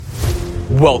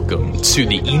Welcome to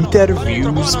the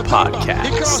Interviews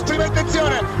Podcast. Prima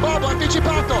attenzione, Bobo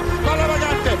anticipato, palla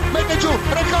vagante, mette giù,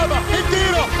 recoba, il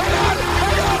tiro,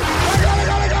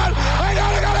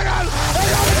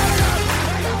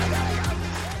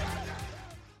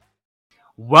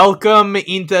 Welcome,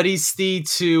 Interisti,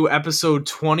 to episode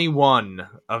 21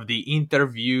 of the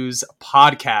Interviews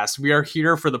Podcast. We are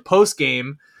here for the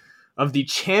post-game of the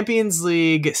Champions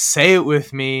League, say it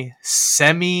with me,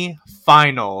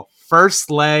 semi-final.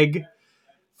 First leg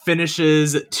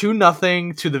finishes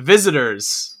 2-0 to the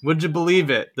visitors. Would you believe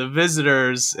it? The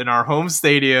visitors in our home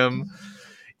stadium.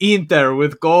 Inter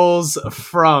with goals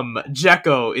from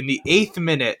Dzeko in the 8th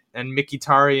minute and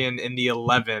Mkhitaryan in the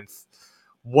 11th.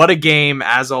 What a game,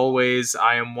 as always.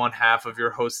 I am one half of your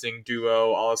hosting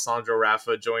duo, Alessandro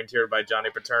Raffa, joined here by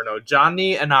Johnny Paterno.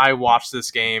 Johnny and I watched this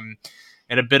game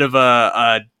in a bit of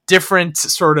a different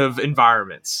sort of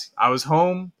environments. I was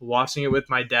home watching it with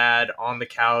my dad on the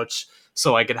couch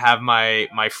so I could have my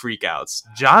freakouts.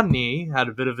 Johnny had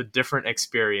a bit of a different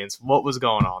experience. What was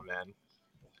going on, man?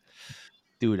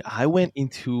 Dude, I went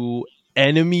into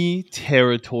enemy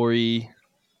territory,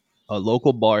 a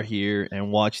local bar here, and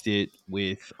watched it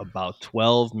with about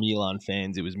 12 Milan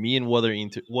fans. It was me and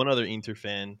one other Inter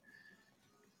fan.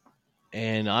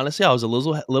 And honestly, I was a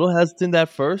little hesitant at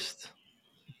first,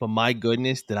 but my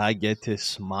goodness, did I get to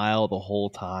smile the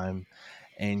whole time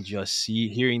and just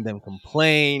hearing them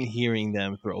complain, hearing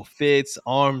them throw fits,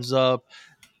 arms up,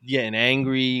 getting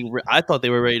angry. I thought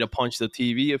they were ready to punch the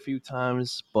TV a few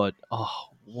times, but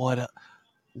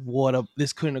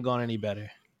this couldn't have gone any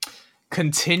better.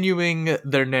 Continuing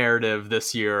their narrative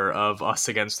this year of us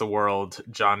against the world,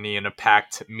 Johnny in a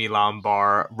packed Milan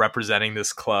bar representing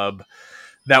this club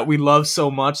that we love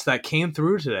so much that came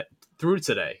through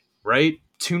today, right?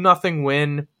 2-0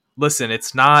 win. Listen,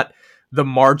 it's not the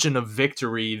margin of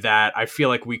victory that I feel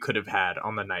like we could have had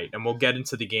on the night, and we'll get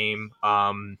into the game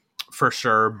for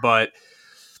sure, but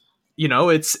you know,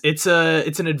 it's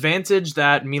an advantage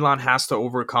that Milan has to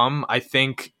overcome. I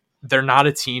think they're not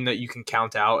a team that you can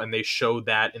count out, and they showed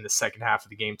that in the second half of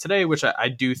the game today, which I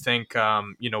do think,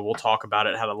 we'll talk about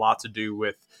it, had a lot to do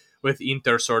with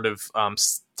Inter sort of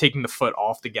taking the foot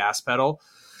off the gas pedal.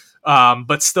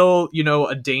 But still,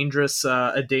 a dangerous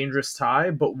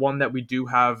tie, but one that we do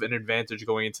have an advantage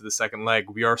going into the second leg.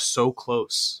 We are so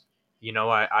close.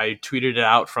 I tweeted it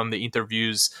out from the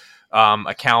Interviews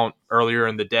account earlier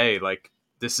in the day. Like,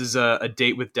 this is a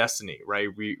date with destiny, right?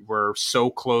 We're so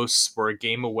close. We're a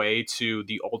game away to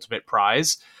the ultimate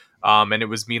prize. And it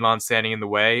was Milan standing in the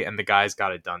way, and the guys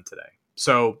got it done today.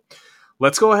 So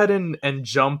let's go ahead and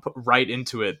jump right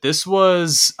into it. This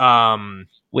was...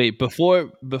 Wait,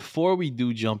 before we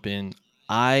do jump in,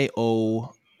 I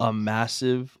owe a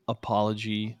massive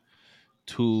apology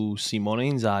to Simone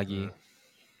Inzaghi.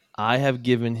 I have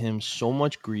given him so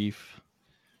much grief,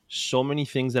 so many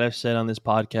things that I've said on this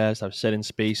podcast, I've said in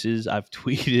spaces, I've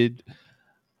tweeted,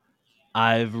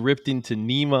 I've ripped into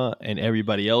Nima and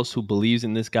everybody else who believes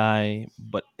in this guy,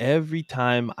 but every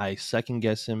time I second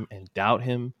guess him and doubt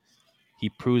him, he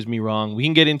proves me wrong. We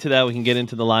can get into that. We can get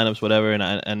into the lineups, whatever.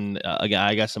 And again,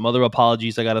 I got some other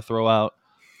apologies I got to throw out,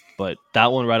 but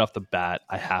that one right off the bat,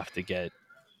 I have to get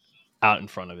out in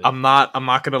front of it. I'm not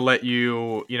going to let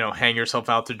you, hang yourself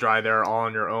out to dry there all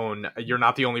on your own. You're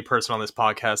not the only person on this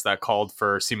podcast that called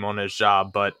for Simone's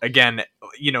job. But again,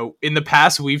 in the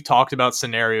past, we've talked about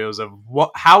scenarios of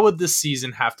how would this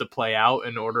season have to play out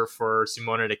in order for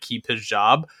Simone to keep his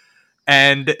job.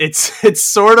 And it's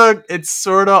sort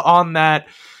of on that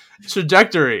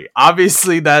trajectory.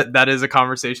 Obviously, that is a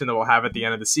conversation that we'll have at the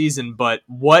end of the season. But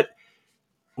what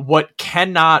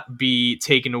cannot be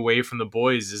taken away from the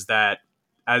boys is that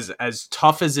as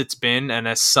tough as it's been, and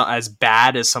as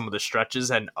bad as some of the stretches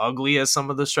and ugly as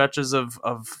some of the stretches of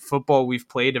football we've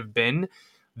played have been,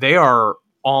 they are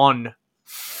on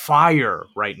fire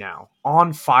right now.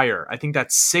 On fire. I think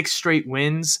that's 6 straight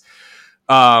wins.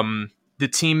 The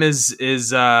team is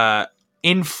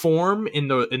in form in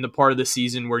the part of the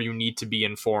season where you need to be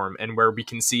in form, and where we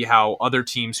can see how other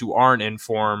teams who aren't in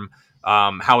form,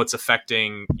 how it's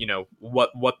affecting,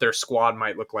 what their squad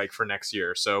might look like for next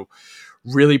year. So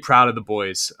really proud of the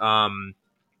boys. Why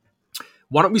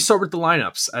don't we start with the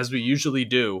lineups as we usually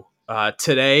do?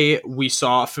 Today we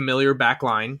saw a familiar back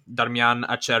line: Darmian,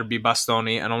 Acerbi,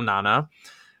 Bastoni, and Onana.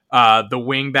 The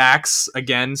wing backs,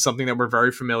 again, something that we're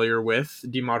very familiar with,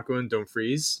 Di Marco and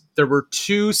Dumfries. There were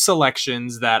 2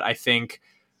 selections that I think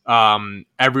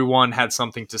everyone had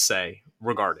something to say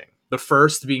regarding. The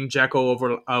first being Dzeko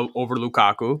over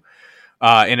Lukaku,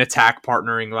 in attack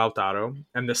partnering Lautaro.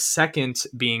 And the second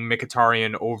being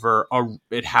Mkhitaryan over,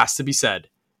 it has to be said,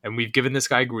 and we've given this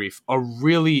guy grief, a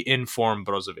really informed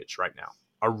Brozovic right now.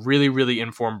 A really, really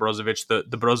informed Brozovic,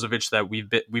 the Brozovic that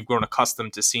we've grown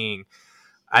accustomed to seeing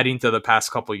at Inter the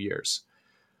past couple of years.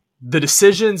 The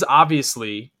decisions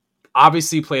obviously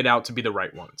played out to be the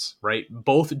right ones, right?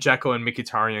 Both Dzeko and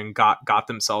Mkhitaryan got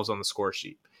themselves on the score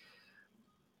sheet.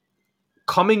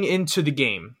 Coming into the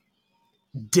game,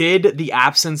 did the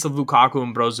absence of Lukaku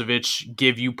and Brozovic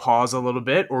give you pause a little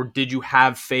bit, or did you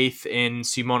have faith in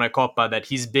Simone Coppa that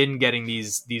he's been getting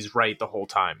these right the whole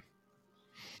time?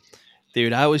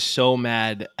 Dude, I was so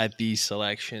mad at these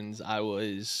selections. I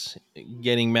was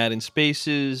getting mad in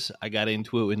spaces. I got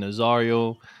into it with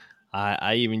Nazario.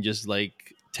 I even just like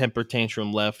temper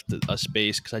tantrum left a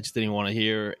space because I just didn't want to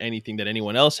hear anything that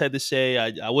anyone else had to say.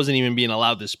 I wasn't even being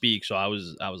allowed to speak, so I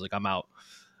was like, I'm out.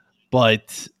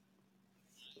 But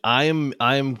I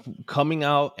am coming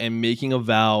out and making a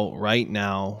vow right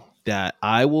now that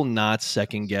I will not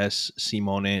second guess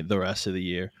Simone the rest of the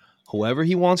year. Whoever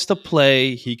he wants to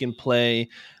play, he can play.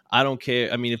 I don't care.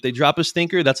 I mean, if they drop a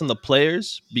stinker, that's on the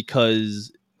players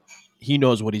because he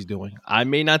knows what he's doing. I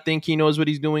may not think he knows what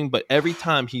he's doing, but every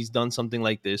time he's done something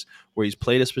like this where he's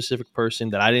played a specific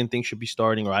person that I didn't think should be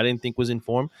starting or I didn't think was in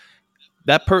form,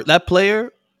 that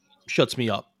player shuts me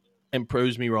up and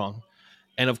proves me wrong.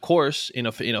 And of course, in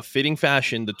a fitting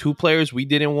fashion, the two players we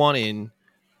didn't want in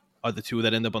are the two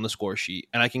that end up on the score sheet.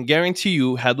 And I can guarantee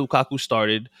you, had Lukaku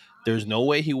started, there's no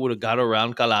way he would have got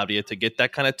around Calabria to get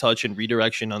that kind of touch and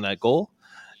redirection on that goal.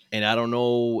 And I don't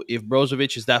know if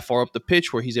Brozovic is that far up the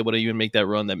pitch where he's able to even make that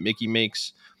run that Mickey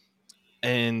makes.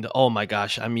 And oh my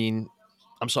gosh, I mean,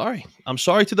 I'm sorry. I'm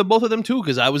sorry to the both of them too,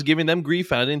 because I was giving them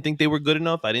grief and I didn't think they were good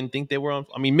enough. I didn't think they were on.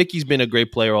 I mean, Mickey's been a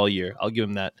great player all year. I'll give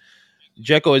him that.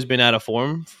 Dzeko has been out of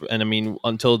form, and I mean,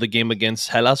 until the game against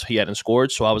Hellas, he hadn't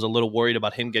scored, so I was a little worried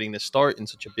about him getting the start in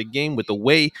such a big game with the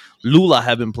way Lula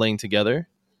have been playing together.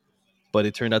 But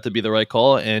it turned out to be the right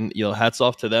call, and hats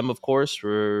off to them, of course,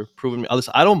 for proving me.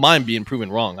 Listen, I don't mind being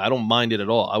proven wrong. I don't mind it at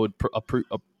all.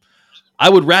 I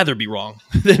would rather be wrong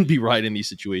than be right in these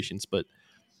situations. But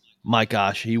my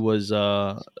gosh, he was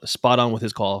spot on with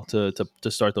his call to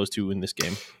start those two in this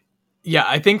game. Yeah,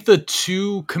 I think the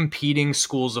two competing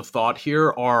schools of thought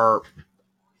here are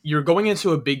you're going into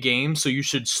a big game, so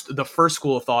the first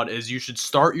school of thought is you should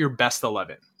start your best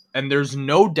 11. And there's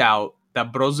no doubt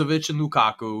that Brozovic and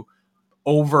Lukaku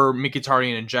over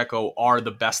Mkhitaryan and Dzeko are the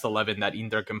best 11 that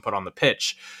Inter can put on the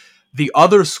pitch. The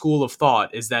other school of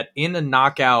thought is that in a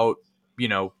knockout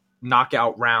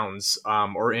rounds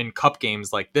or in cup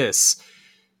games like this,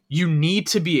 you need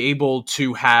to be able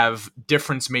to have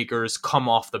difference makers come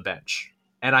off the bench.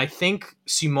 And I think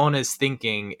Simone's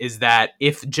thinking is that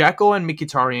if Dzeko and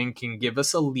Mkhitaryan can give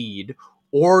us a lead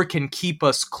or can keep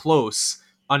us close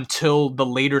until the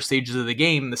later stages of the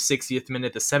game, the 60th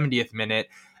minute, the 70th minute,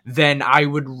 then I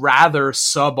would rather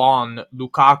sub on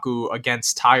Lukaku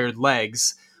against tired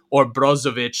legs or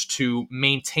Brozovic to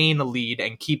maintain a lead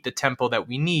and keep the tempo that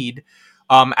we need,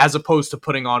 as opposed to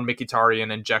putting on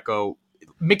Mkhitaryan and Dzeko.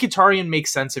 Mkhitaryan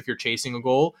makes sense if you're chasing a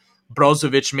goal.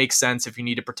 Brozovic makes sense if you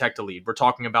need to protect a lead. We're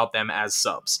talking about them as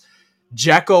subs.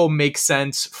 Dzeko makes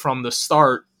sense from the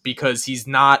start because he's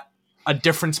not a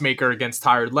difference maker against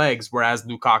tired legs, whereas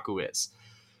Lukaku is.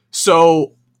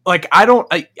 So, like, I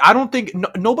don't think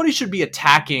nobody should be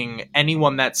attacking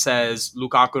anyone that says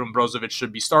Lukaku and Brozovic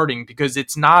should be starting, because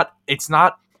it's not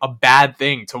a bad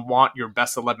thing to want your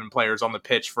best 11 players on the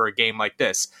pitch for a game like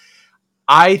this.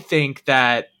 I think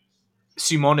that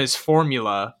Simone's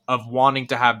formula of wanting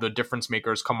to have the difference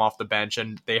makers come off the bench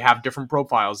and they have different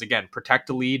profiles, again, protect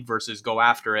the lead versus go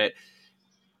after it,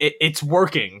 it's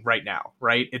working right now,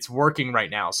 right? It's working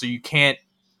right now. So you can't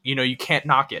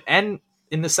knock it. And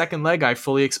in the second leg, I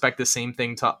fully expect the same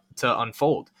thing to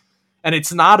unfold. And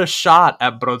it's not a shot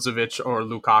at Brozovic or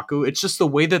Lukaku. It's just the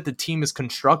way that the team is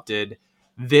constructed.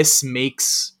 This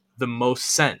makes the most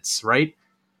sense, right?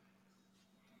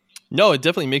 No, it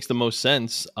definitely makes the most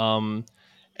sense. And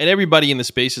everybody in the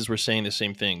spaces were saying the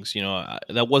same things.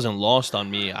 That wasn't lost on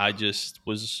me. I just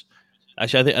was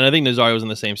actually, I think Nazario was on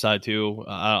the same side too.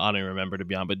 I don't even remember, to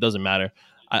be honest, but it doesn't matter.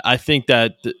 I think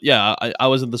that, I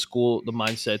was in the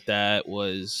mindset that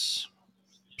was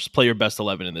just play your best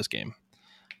 11 in this game.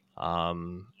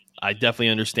 I definitely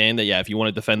understand that, if you want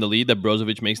to defend the lead, that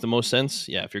Brozovic makes the most sense.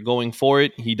 Yeah, if you're going for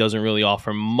it, he doesn't really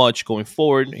offer much going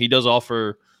forward. He does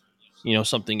offer,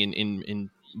 something in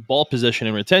ball possession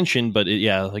and retention, but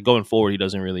like going forward, he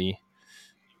doesn't really.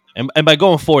 And by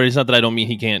going forward, it's not that I don't mean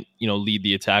he can't, lead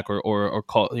the attack or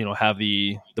call, have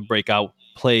the breakout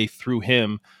play through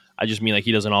him. I just mean like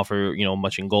he doesn't offer,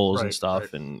 much in goals and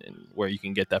stuff, right. and where you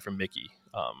can get that from Mickey.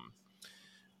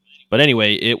 But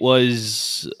anyway, it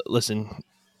was. Listen,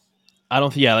 I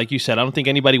don't. Yeah, like you said, I don't think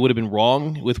anybody would have been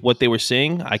wrong with what they were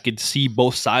saying. I could see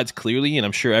both sides clearly, and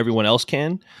I'm sure everyone else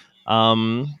can.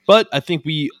 But I think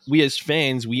we as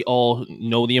fans, we all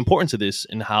know the importance of this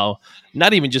and how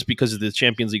not even just because of the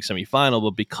Champions League semifinal,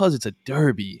 but because it's a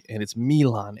derby and it's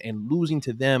Milan and losing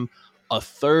to them a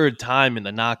third time in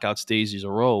the knockout stages in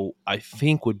a row, I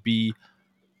think would be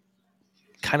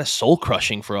kind of soul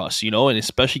crushing for us, and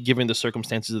especially given the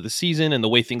circumstances of the season and the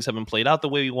way things haven't played out the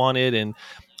way we wanted. And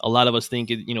a lot of us think,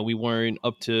 we weren't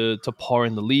up to par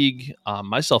in the league,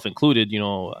 myself included.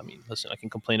 I mean, listen, I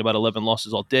can complain about 11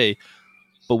 losses all day,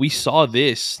 but we saw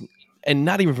this, and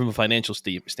not even from a financial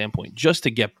standpoint, just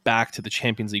to get back to the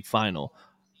Champions League final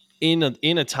in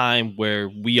a time where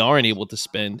we aren't able to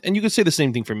spend. And you could say the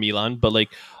same thing for Milan, but like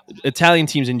Italian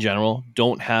teams in general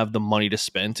don't have the money to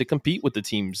spend to compete with the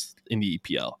teams in the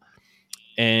EPL.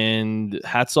 And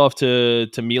hats off to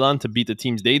Milan to beat the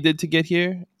teams they did to get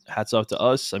here. Hats off to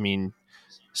us. I mean,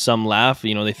 some laugh,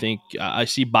 they think, I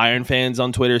see Bayern fans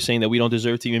on Twitter saying that we don't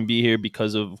deserve to even be here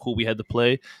because of who we had to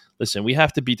play. Listen, we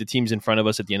have to beat the teams in front of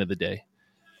us at the end of the day.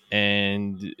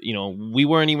 And we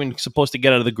weren't even supposed to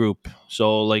get out of the group,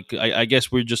 so like I guess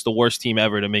we're just the worst team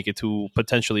ever to make it to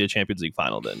potentially a Champions League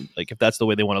final, then, like, if that's the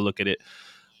way they want to look at it.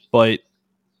 But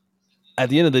at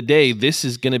the end of the day, this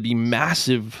is going to be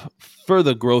massive for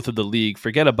the growth of the league.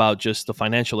 Forget about just the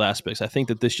financial aspects. I think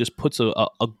that this just puts a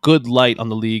good light on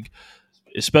the league,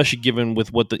 especially given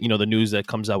with what the news that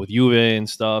comes out with Juve and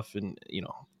stuff, and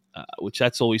which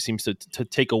that's always seems to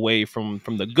take away from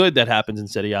the good that happens in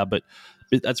Serie A. But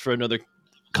that's for another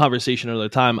conversation another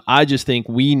time. I just think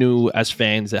we knew as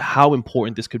fans that how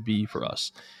important this could be for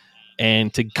us,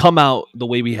 and to come out the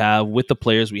way we have with the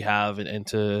players we have, and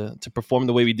to perform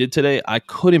the way we did today, I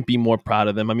couldn't be more proud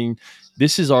of them. I mean,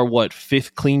 this is our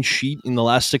fifth clean sheet in the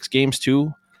last 6 games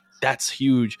too. That's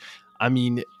huge. I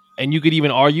mean, and you could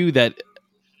even argue that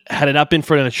had it not been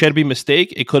for an Acerbi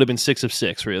mistake, it could have been 6 of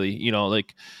 6. Really,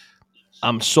 like,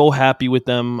 I'm so happy with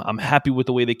them. I'm happy with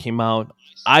the way they came out.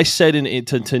 I said to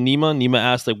Nima. Nima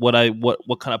asked like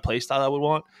what kind of play style I would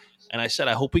want, and I said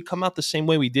I hope we come out the same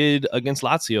way we did against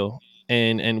Lazio,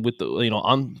 and with the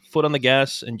on foot on the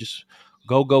gas and just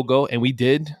go, and we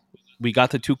did. We got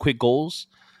the 2 quick goals.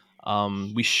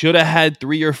 We should have had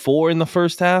 3 or 4 in the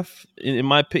first half. In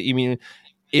my opinion, I mean,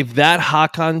 if that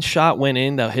Hakan shot went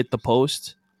in that hit the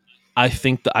post, I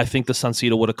think the San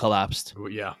Siro would have collapsed.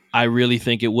 Yeah, I really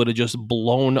think it would have just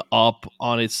blown up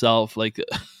on itself. Like,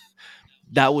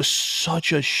 that was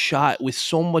such a shot with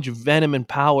so much venom and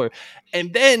power.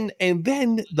 And then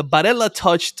the Barella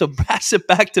touch to pass it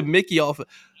back to Mickey off.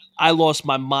 I lost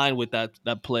my mind with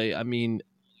that play. I mean,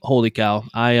 holy cow.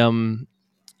 I'm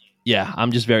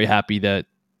just very happy that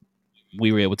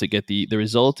we were able to get the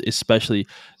result. Especially,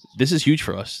 this is huge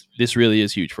for us. This really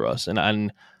is huge for us.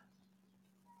 And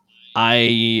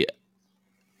I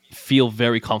feel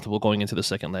very comfortable going into the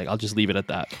second leg. I'll just leave it at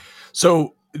that.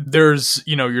 So there's,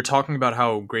 you're talking about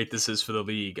how great this is for the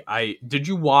league. Did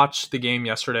you watch the game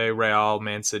yesterday, Real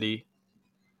Man City?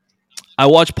 I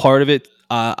watched part of it.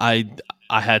 I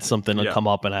had something to come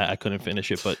up and I couldn't finish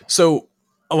it. But so,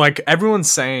 like, everyone's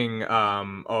saying,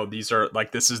 these are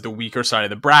like, this is the weaker side of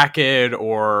the bracket,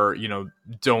 or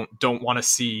don't want to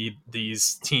see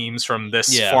these teams from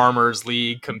this Farmers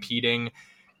League competing.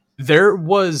 There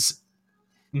was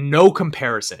no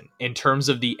comparison in terms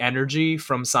of the energy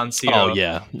from San Siro. Oh,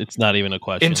 yeah. It's not even a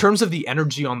question. In terms of the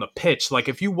energy on the pitch, like,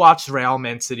 if you watched Real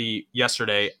Man City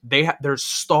yesterday, there's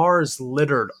stars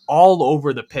littered all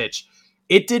over the pitch.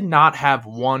 It did not have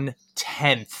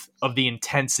 1/10 of the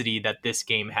intensity that this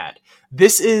game had.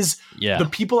 This is the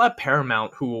people at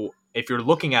Paramount who, if you're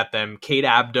looking at them, Kate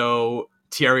Abdo,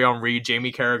 Thierry Henry,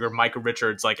 Jamie Carragher, Micah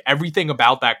Richards, like, everything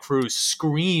about that crew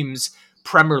screams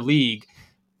Premier League.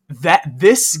 That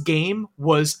this game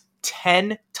was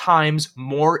 10 times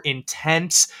more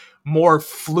intense, more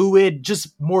fluid,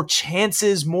 just more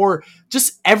chances, more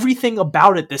just everything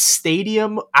about it. The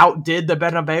stadium outdid the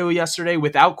Bernabeu yesterday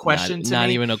without question. Not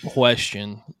even a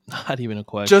question. Not even a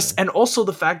question. Just, and also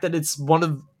the fact that it's one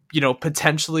of,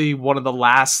 potentially one of the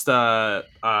last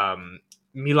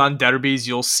Milan derbies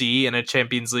you'll see in a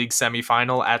Champions League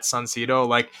semifinal at San Siro.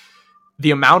 Like,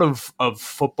 the amount of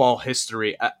football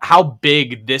history, how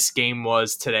big this game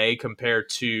was today compared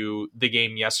to the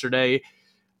game yesterday,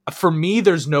 for me,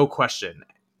 there's no question.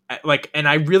 Like, and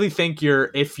I really think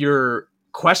if you're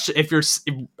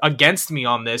against me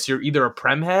on this, you're either a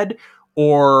prem head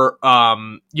or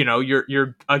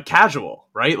you're a casual,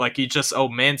 right? Like, you just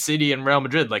Man City and Real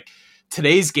Madrid. Like,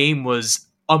 today's game was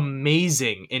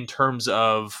amazing in terms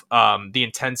of the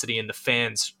intensity and the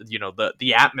fans,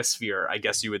 the atmosphere, I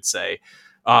guess you would say.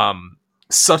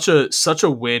 Such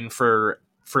a win for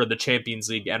the Champions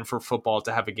League and for football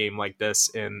to have a game like this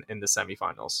in the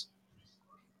semifinals.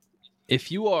 If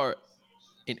you are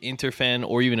an Inter fan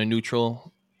or even a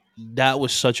neutral, that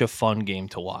was such a fun game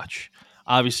to watch.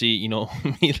 Obviously,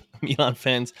 Milan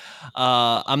fans,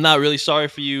 I'm not really sorry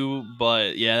for you,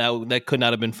 but yeah, that could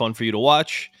not have been fun for you to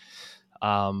watch.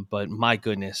 But my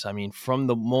goodness, I mean, from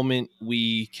the moment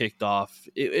we kicked off,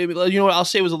 I'll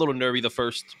say it was a little nervy the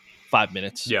first 5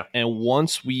 minutes. Yeah. And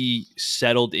once we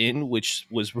settled in, which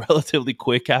was relatively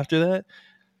quick after that,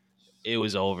 it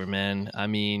was over, man. I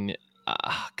mean,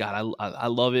 God, I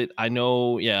love it. I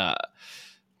know, yeah.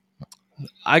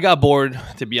 I got bored,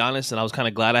 to be honest, and I was kind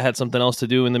of glad I had something else to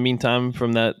do in the meantime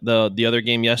from the other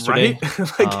game yesterday.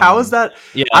 Right? Like, how is that?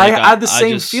 Yeah, I had the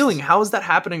same feeling. How is that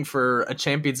happening for a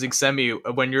Champions League semi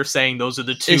when you're saying those are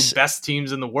the two best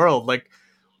teams in the world? Like,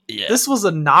 this was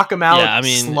a knock 'em out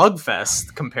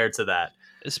slugfest compared to that.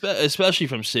 Especially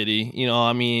from City.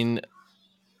 I mean,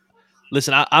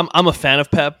 listen, I'm a fan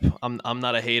of Pep. I'm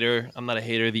not a hater. I'm not a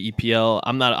hater of the EPL.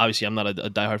 I'm not a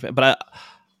diehard fan, but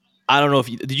I don't know if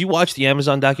did you watch the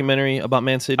Amazon documentary about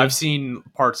Man City? I've seen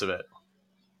parts of it.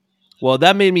 Well,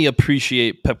 that made me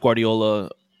appreciate Pep Guardiola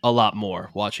a lot more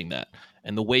watching that,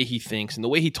 and the way he thinks and the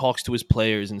way he talks to his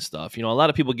players and stuff. A lot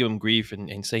of people give him grief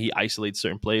and say he isolates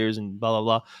certain players and blah, blah,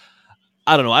 blah.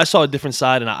 I don't know. I saw a different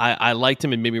side, and I liked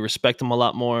him and made me respect him a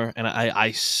lot more. And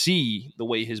I see the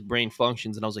way his brain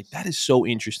functions, and I was like, that is so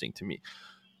interesting to me.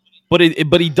 But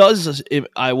he does.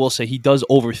 I will say he does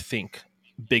overthink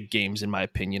big games, in my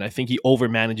opinion. I think he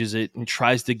overmanages it and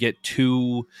tries to get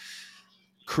too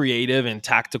creative and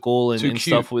tactical and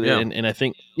stuff with it. And I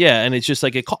think, and it's just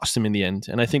like it cost him in the end.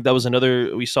 And I think that was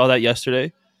we saw that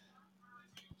yesterday.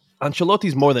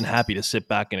 Ancelotti's more than happy to sit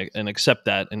back and accept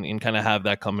that and kind of have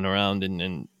that coming around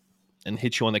and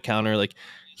hit you on the counter. Like,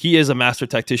 he is a master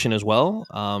tactician as well.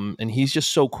 And he's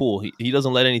just so cool. He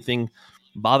doesn't let anything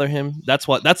bother him. That's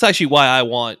actually why I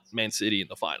want Man City in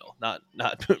the final, not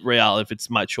Real if it's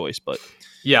my choice. But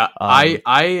yeah,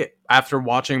 I after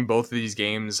watching both of these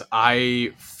games,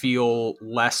 I feel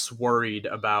less worried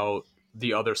about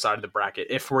the other side of the bracket.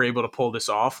 If we're able to pull this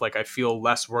off, like, I feel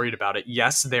less worried about it.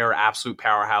 Yes, they're absolute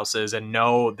powerhouses, and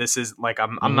no, this is like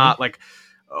I'm not like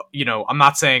I'm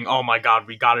not saying, oh my God,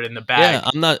 we got it in the bag.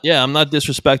 I'm not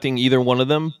disrespecting either one of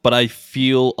them, but I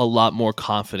feel a lot more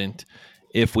confident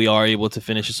if we are able to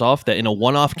finish this off, that in a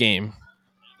one-off game,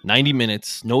 90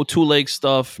 minutes, no two-leg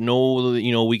stuff, no,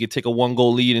 we could take a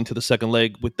one-goal lead into the second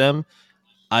leg with them.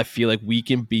 I feel like we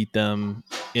can beat them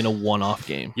in a one-off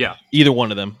game. Yeah. Either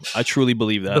one of them. I truly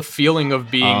believe that. The feeling of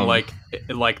being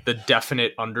like the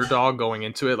definite underdog going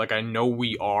into it, like, I know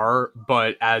we are,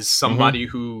 but as somebody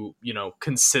who,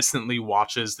 consistently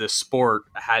watches this sport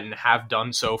and have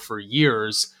done so for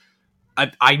years,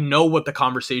 I know what the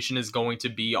conversation is going to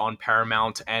be on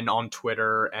Paramount and on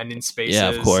Twitter and in Spaces. Yeah,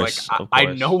 of course. I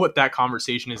know what that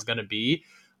conversation is going to be.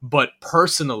 But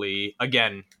personally,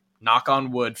 again, knock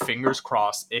on wood, fingers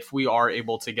crossed, if we are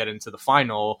able to get into the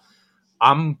final,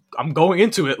 I'm going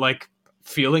into it like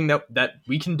feeling that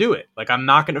we can do it. Like, I'm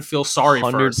not going to feel sorry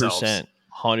for ourselves.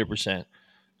 100%.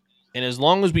 And as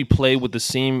long as we play with the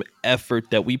same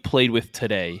effort that we played with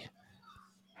today,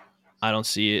 I don't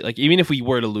see it. Like, even if we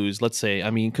were to lose, let's say,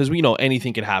 because we know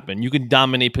anything can happen. You can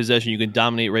dominate possession, you can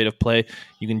dominate rate of play,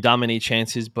 you can dominate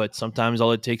chances, but sometimes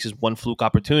all it takes is one fluke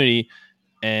opportunity,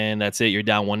 and that's it. You're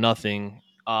down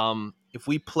 1-0. If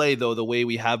we play, though, the way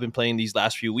we have been playing these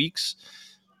last few weeks,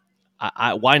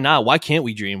 why not? Why can't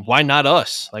we dream? Why not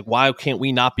us? Like, why can't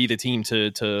we not be the team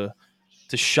to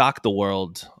shock the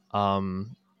world?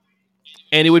 And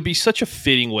it would be such a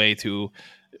fitting way to,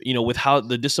 with how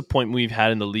the disappointment we've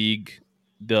had in the league,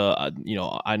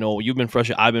 I know you've been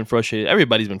frustrated, I've been frustrated,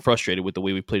 everybody's been frustrated with the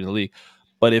way we played in the league.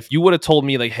 But if you would have told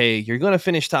me, like, hey, you're going to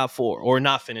finish top 4 or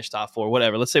not finish top 4,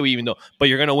 whatever, let's say we even know, but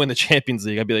you're going to win the Champions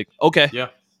League, I'd be like, okay.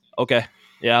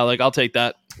 Yeah, like, I'll take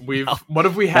that. What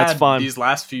have we had these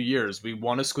last few years? We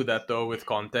won a Scudetto with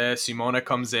Conte. Simone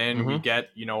comes in, we get,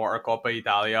 our Coppa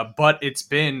Italia, but it's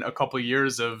been a couple of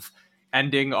years of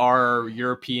ending our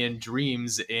European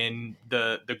dreams in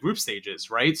the group stages,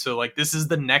 right? So, like, this is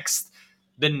the next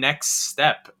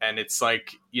step, and it's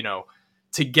like,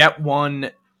 to get one.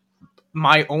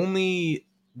 I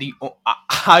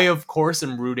of course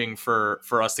am rooting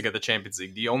for us to get the Champions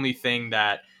League. The only thing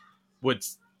that would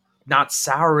not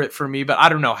sour it for me, but I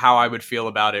don't know how I would feel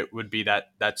about it, would be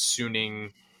that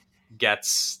Suning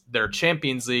gets their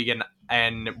Champions League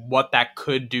and what that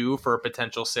could do for a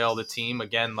potential sale of the team.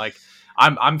 Again, like,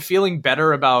 I'm feeling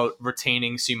better about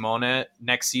retaining Simone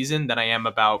next season than I am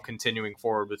about continuing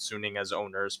forward with Suning as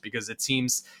owners, because it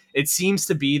seems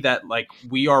to be that like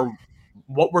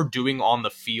what we're doing on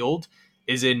the field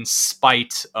is in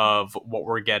spite of what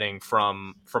we're getting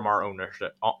from our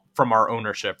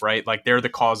ownership, right? Like they're the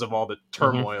cause of all the Mhm.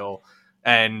 turmoil,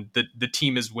 and the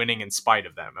team is winning in spite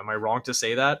of them. Am I wrong to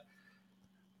say that?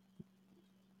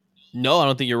 No, I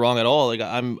don't think you're wrong at all. Like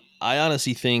I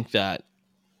honestly think that,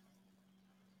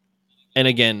 and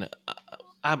again,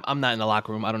 I'm not in the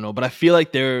locker room. I don't know, but I feel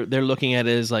like they're looking at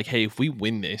it as like, hey, if we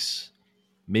win this,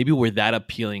 maybe we're that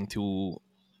appealing to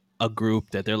a group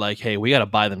that they're like, hey, we got to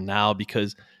buy them now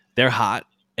because they're hot,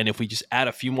 and if we just add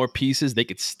a few more pieces, they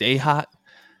could stay hot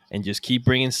and just keep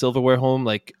bringing silverware home.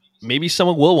 Like maybe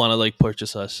someone will want to like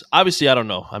purchase us. Obviously, I don't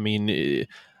know. I mean,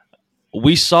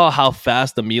 we saw how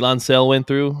fast the Milan sale went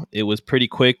through. It was pretty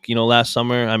quick, last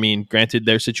summer. I mean, granted,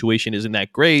 their situation isn't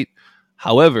that great.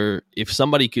 However, if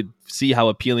somebody could see how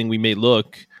appealing we may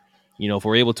look, if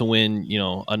we're able to win,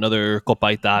 another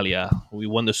Coppa Italia, we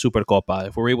won the Supercoppa.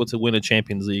 If we're able to win a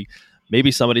Champions League,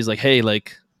 maybe somebody's like, hey,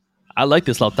 like, I like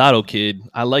this Lautaro kid.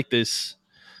 I like this,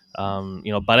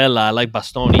 Barella. I like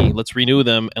Bastoni. Let's renew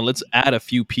them and let's add a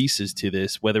few pieces to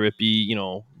this, whether it be, I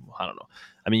don't know.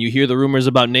 I mean, you hear the rumors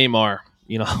about Neymar.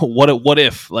 What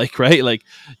if, like, right? Like,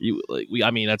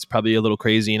 I mean, that's probably a little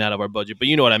crazy and out of our budget, but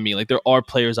you know what I mean? Like, there are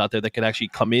players out there that could actually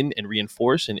come in and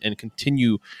reinforce and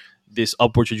continue this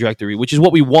upward trajectory, which is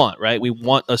what we want, right? We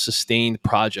want a sustained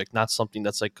project, not something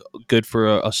that's like good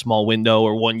for a small window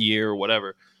or 1 year or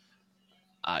whatever.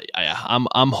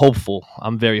 I'm hopeful.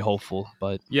 I'm very hopeful,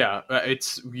 but Yeah,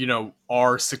 it's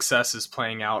our success is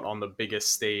playing out on the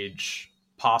biggest stage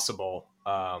possible.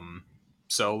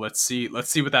 So let's see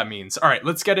what that means. All right,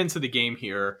 let's get into the game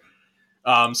here.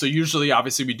 So usually,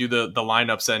 obviously, we do the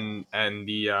lineups and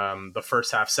the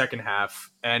first half, second half,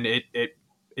 and it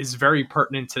is very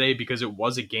pertinent today because it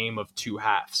was a game of two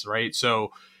halves, right?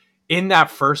 So in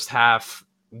that first half,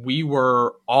 we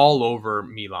were all over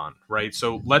Milan, right?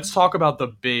 So let's talk about the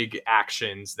big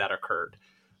actions that occurred.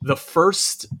 The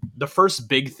first the first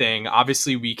big thing,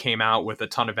 obviously we came out with a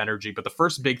ton of energy, but the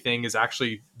first big thing is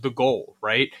actually the goal,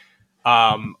 right?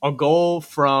 A goal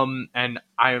from, and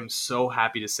I am so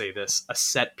happy to say this, a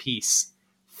set piece.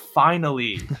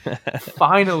 Finally,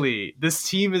 finally, this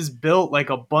team is built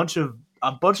like a bunch of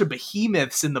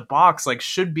behemoths in the box, like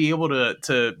should be able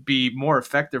to be more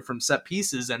effective from set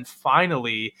pieces, and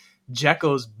finally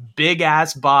Dzeko's big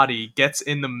ass body gets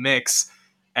in the mix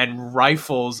and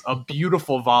rifles a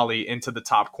beautiful volley into the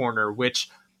top corner, which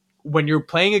when you're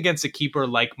playing against a keeper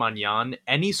like Magnan,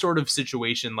 any sort of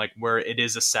situation like where it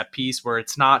is a set piece, where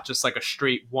it's not just like a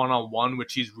straight one-on-one,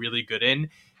 which he's really good in,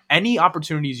 any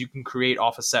opportunities you can create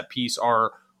off a set piece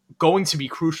are going to be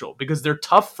crucial because they're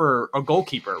tough for a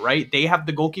goalkeeper, right?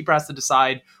 The goalkeeper has to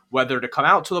decide whether to come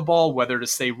out to the ball, whether to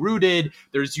stay rooted.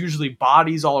 There's usually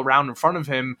bodies all around in front of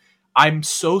him. I'm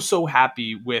so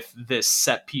happy with this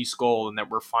set piece goal and that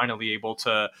we're finally able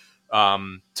to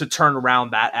turn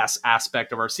around that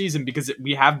aspect of our season because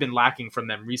we have been lacking from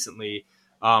them recently.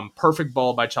 Perfect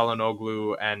ball by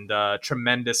Çalhanoğlu and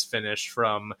tremendous finish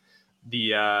from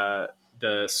the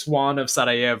Swan of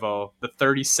Sarajevo, the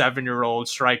 37-year-old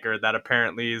striker that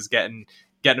apparently is getting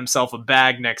himself a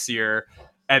bag next year.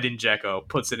 Edin Dzeko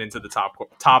puts it into the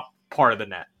top part of the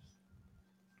net.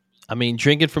 I mean,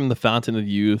 drinking from the fountain of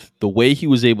youth, the way he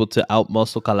was able to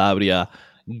outmuscle Calabria,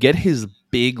 get his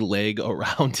big leg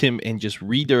around him, and just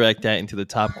redirect that into the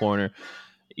top corner.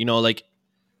 Like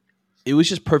it was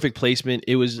just perfect placement.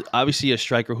 It was obviously a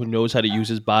striker who knows how to use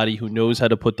his body, who knows how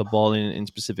to put the ball in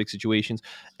specific situations.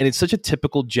 And it's such a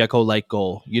typical Dzeko-like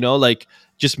goal, like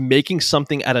just making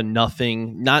something out of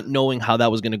nothing, not knowing how that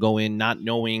was going to go in, not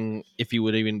knowing if he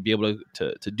would even be able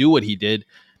to do what he did.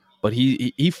 But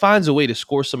he finds a way to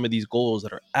score some of these goals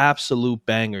that are absolute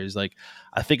bangers. Like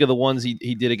I think of the ones he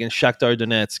did against Shakhtar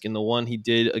Donetsk and the one he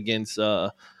did against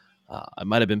it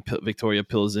might have been Victoria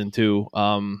Pilsen too,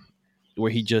 where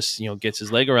he just gets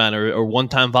his leg around or one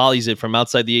time volleys it from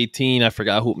outside the 18. I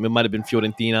forgot who, it might have been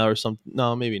Fiorentina or something.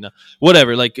 No, maybe not.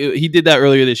 Whatever. Like he did that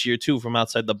earlier this year too from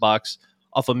outside the box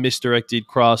off a misdirected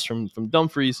cross from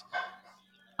Dumfries.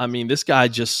 I mean, this guy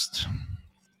just.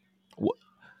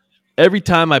 Every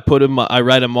time I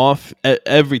write him off.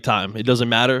 Every time, it doesn't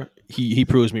matter. He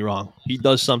proves me wrong. He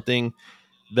does something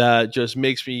that just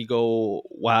makes me go,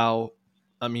 wow.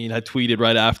 I mean, I tweeted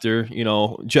right after,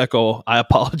 Dzeko, I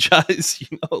apologize.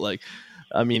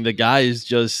 I mean, the guy is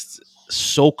just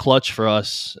so clutch for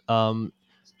us,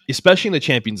 especially in the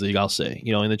Champions League, I'll say.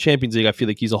 In the Champions League, I feel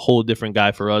like he's a whole different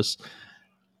guy for us.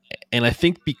 And I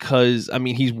think because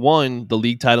he's won the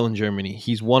league title in Germany,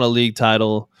 he's won a league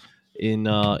title in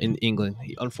England.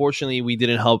 Unfortunately, we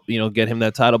didn't help get him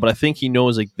that title, but I think he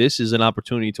knows like this is an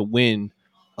opportunity to win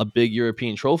a big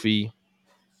European trophy.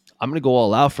 I'm gonna go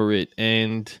all out for it,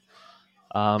 and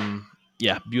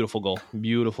yeah, beautiful goal,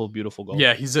 beautiful goal.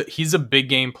 Yeah, he's a big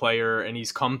game player, and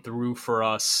he's come through for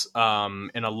us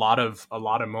in a lot of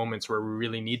moments where we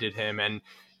really needed him. And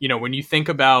when you think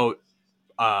about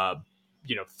uh,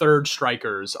 third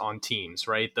strikers on teams,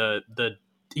 right? The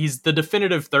he's the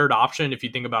definitive third option if you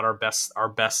think about our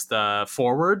best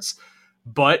forwards.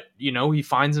 But he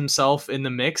finds himself in the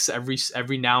mix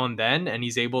every now and then, and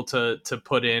he's able to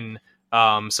put in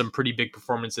some pretty big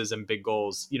performances and big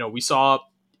goals. We saw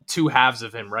two halves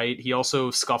of him, right? He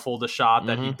also scuffled a shot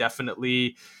that he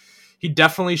definitely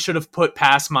should have put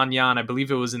past Magnan. I believe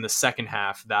it was in the second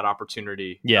half, that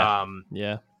opportunity.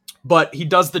 Yeah. But he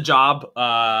does the job,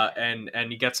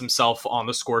 and he gets himself on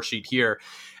the score sheet here,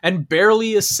 and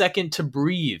barely a second to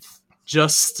breathe.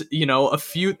 Just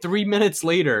 3 minutes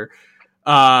later,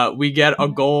 we get a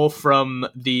goal from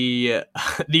the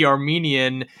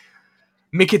Armenian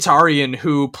Mkhitaryan,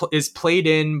 who is played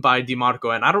in by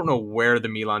DiMarco, and I don't know where the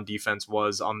Milan defense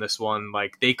was on this one.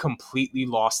 Like, they completely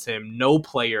lost him. No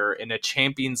player in a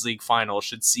Champions League final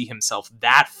should see himself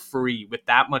that free with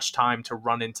that much time to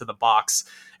run into the box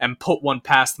and put one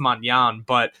past Magnan,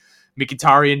 but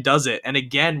Mkhitaryan does it. And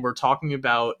again, we're talking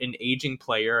about an aging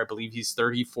player. I believe he's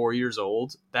 34 years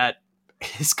old, that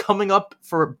is coming up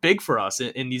big for us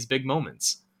in these big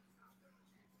moments.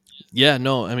 Yeah,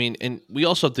 no, and we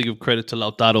also have to give credit to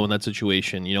Lautaro in that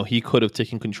situation. He could have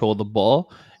taken control of the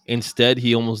ball. Instead,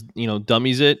 he almost,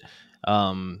 dummies it,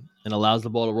 and allows the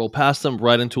ball to roll past him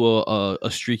right into a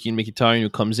streaky Mkhitaryan who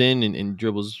comes in and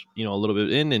dribbles, a little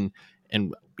bit in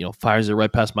and fires it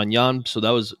right past Magnan. So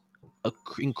that was an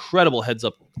incredible heads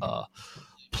up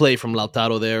play from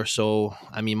Lautaro there. So,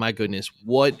 my goodness,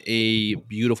 what a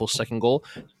beautiful second goal.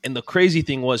 And the crazy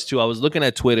thing was, too, I was looking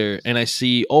at Twitter and I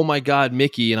see, oh my God,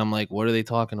 Mickey. And I'm like, what are they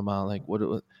talking about? Like, what?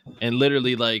 And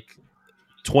literally, like,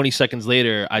 20 seconds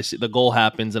later, I see the goal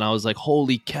happens and I was like,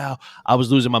 holy cow. I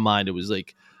was losing my mind. It was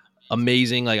like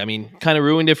amazing. Like, kind of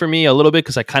ruined it for me a little bit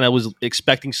because I kind of was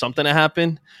expecting something to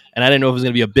happen and I didn't know if it was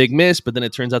going to be a big miss, but then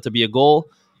it turns out to be a goal.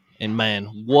 And man,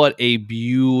 what a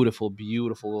beautiful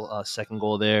second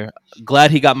goal there. Glad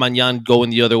he got Magnan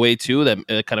going the other way too.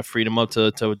 That kind of freed him up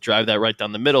to drive that right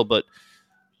down the middle. But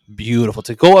beautiful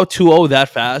to go up 2-0 that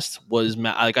fast was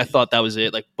like, I thought that was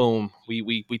it. Like, boom,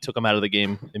 we took him out of the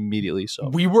game immediately. So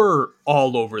we were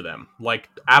all over them like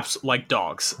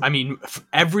dogs.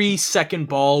 Every second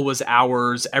ball was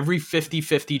ours. Every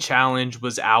 50-50 challenge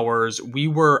was ours. We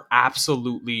were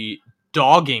absolutely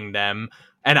dogging them.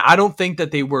 And I don't think that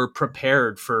they were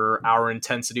prepared for our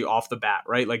intensity off the bat,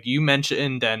 right? Like you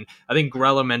mentioned, and I think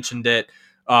Grella mentioned it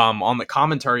on the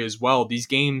commentary as well. These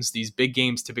big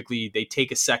games, typically they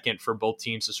take a second for both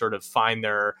teams to sort of find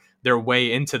their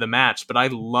way into the match. But I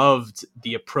loved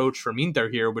the approach from Inter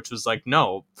here, which was like,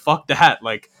 no, fuck that.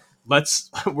 Like,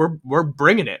 we're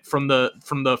bringing it from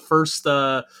the first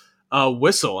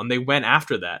whistle, and they went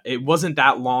after that. It wasn't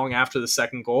that long after the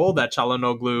second goal that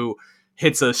Çalhanoğlu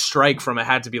hits a strike from, it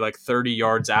had to be like 30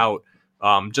 yards out.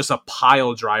 Just a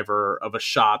pile driver of a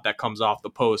shot that comes off the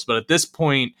post. But at this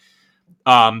point,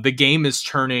 the game is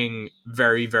turning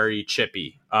very, very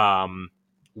chippy.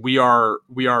 We are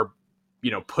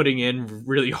putting in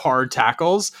really hard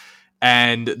tackles,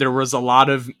 and there was a lot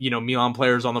of Milan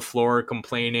players on the floor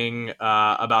complaining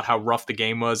about how rough the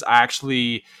game was. I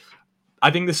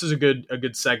think this is a good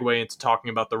segue into talking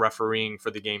about the refereeing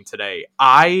for the game today.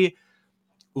 I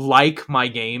like my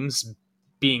games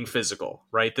being physical,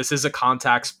 right? This is a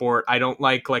contact sport. I don't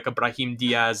like a Brahim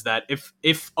Diaz that if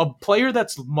a player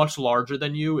that's much larger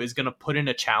than you is going to put in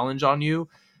a challenge on you,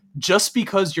 just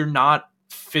because you're not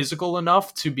physical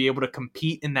enough to be able to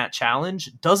compete in that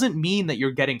challenge doesn't mean that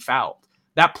you're getting fouled.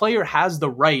 That player has the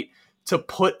right to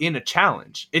put in a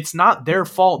challenge. It's not their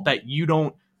fault that you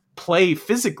don't play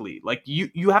physically. Like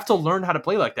you have to learn how to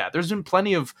play like that. There's been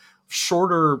plenty of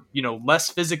shorter, less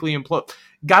physically employed.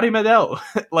 Gary Medel,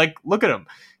 like, look at him.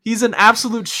 He's an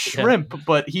absolute shrimp,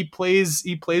 but he plays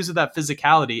with that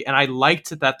physicality. And I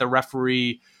liked that the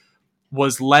referee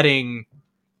was letting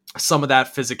some of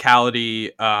that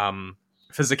physicality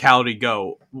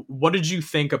go. What did you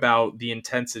think about the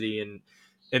intensity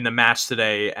in the match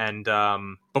today? And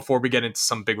before we get into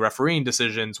some big refereeing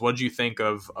decisions, what did you think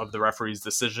of the referee's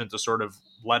decision to sort of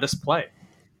let us play?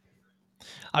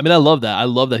 I love that. I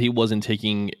love that he wasn't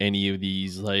taking any of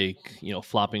these,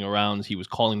 flopping around. He was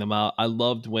calling them out. I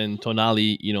loved when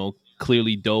Tonali,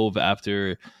 clearly dove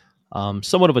after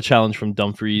Somewhat of a challenge from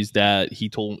Dumfries that he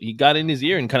got in his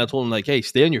ear and kind of told him like, "Hey,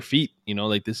 stay on your feet.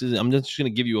 Like this is I'm just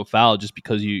going to give you a foul just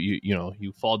because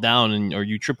you fall down or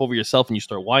you trip over yourself and you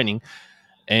start whining."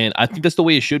 And I think that's the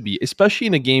way it should be, especially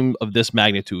in a game of this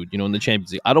magnitude. In the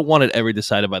Champions League, I don't want it ever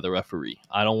decided by the referee.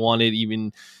 I don't want it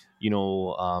even, you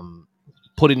know, um,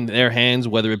 put in their hands,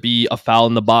 whether it be a foul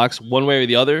in the box, one way or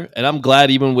the other. And I'm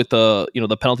glad, even with the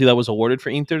penalty that was awarded for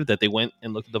Inter, that they went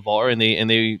and looked at the VAR and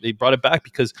they brought it back,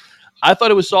 because I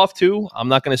thought it was soft too. I'm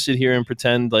not going to sit here and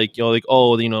pretend like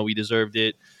we deserved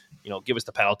it. Give us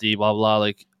the penalty, blah blah.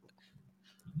 Like,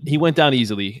 he went down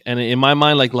easily, and in my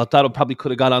mind, like, Lautaro probably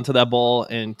could have got onto that ball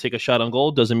and take a shot on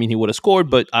goal. Doesn't mean he would have scored,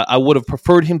 but I would have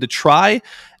preferred him to try.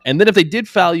 And then if they did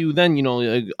foul you, then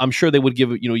I'm sure they would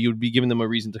you'd be giving them a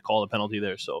reason to call a penalty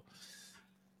there. So,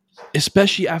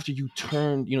 especially after you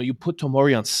put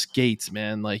Tomori on skates,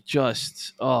 man. Like,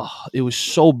 just, it was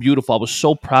so beautiful. I was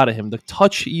so proud of him. The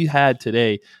touch he had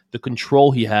today, the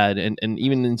control he had, and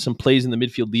even in some plays in the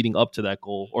midfield leading up to that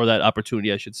goal, or that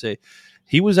opportunity, I should say,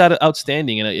 he was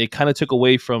outstanding, and it kind of took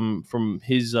away from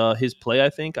his play. I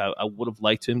think I would have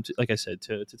liked him to, like I said,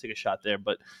 to take a shot there,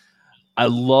 but I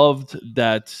loved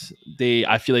that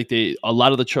I feel like a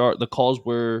lot of the calls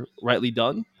were rightly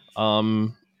done.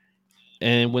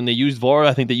 And when they used VAR,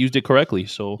 I think they used it correctly.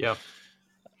 So Yeah.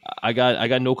 I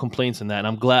got no complaints in that. And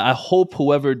I'm glad. I hope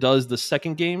whoever does the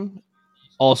second game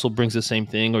also brings the same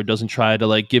thing, or doesn't try to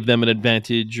like give them an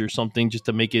advantage or something just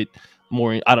to make it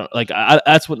more. I don't like.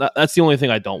 That's the only thing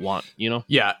I don't want.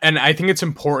 Yeah, and I think it's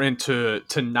important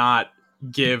to not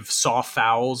give soft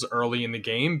fouls early in the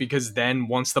game, because then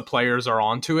once the players are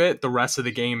onto it, the rest of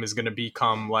the game is going to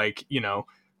become like,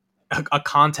 a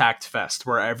contact fest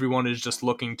where everyone is just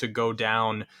looking to go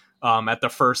down at the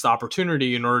first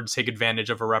opportunity in order to take advantage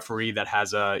of a referee that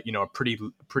has a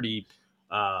pretty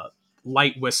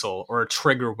light whistle, or a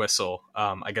trigger whistle,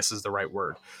 I guess is the right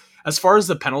word. As far as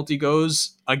the penalty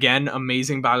goes, again,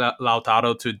 amazing by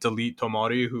Lautaro to delete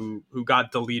Tomori, who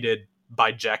got deleted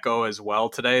by Dzeko as well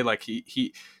today. Like,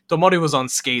 Tomori was on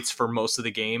skates for most of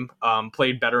the game,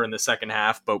 played better in the second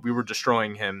half, but we were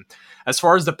destroying him. As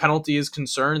far as the penalty is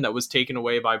concerned that was taken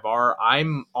away by VAR,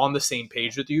 I'm on the same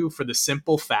page with you, for the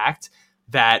simple fact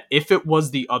that if it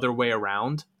was the other way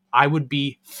around, I would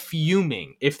be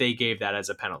fuming if they gave that as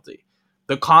a penalty.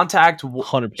 The contact,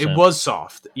 100%. it was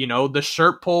soft. The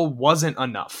shirt pull wasn't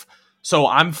enough. So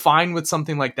I'm fine with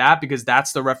something like that, because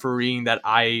that's the refereeing that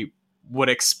I would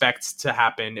expect to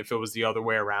happen if it was the other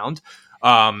way around.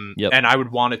 Yep. And I would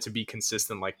want it to be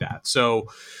consistent like that. So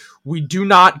we do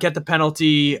not get the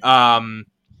penalty,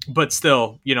 but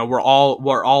still, we're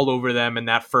all over them, and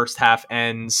that first half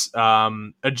ends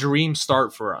a dream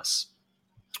start for us.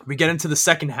 We get into the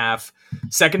second half.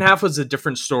 Second half was a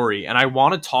different story, and I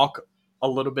want to talk a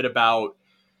little bit about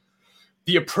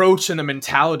the approach and the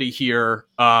mentality here.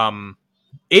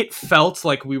 It felt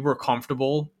like we were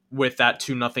comfortable with that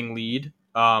 2-0 lead,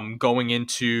 going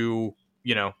into,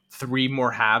 3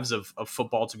 more halves of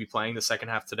football to be playing, the second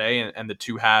half today and the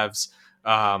 2 halves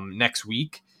next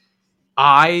week.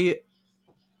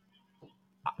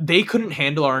 They couldn't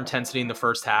handle our intensity in the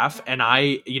first half. And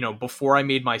before I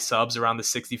made my subs around the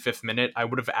 65th minute, I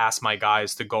would have asked my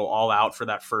guys to go all out for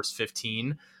that first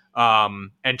 15,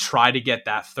 and try to get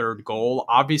that third goal.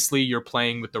 Obviously, you're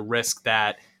playing with the risk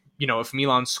that, if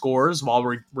Milan scores while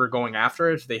we're going after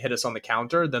it, if they hit us on the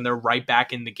counter, then they're right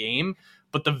back in the game.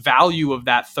 But the value of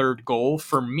that third goal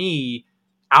for me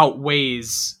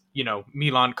outweighs,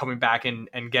 Milan coming back and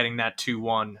getting that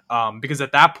 2-1. Because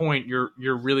at that point, you're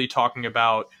really talking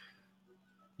about,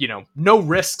 no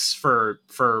risks for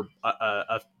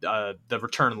the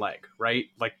return leg, right?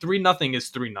 Like 3-0 is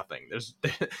 3-0. There's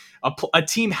a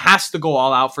team has to go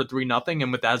all out for 3-0,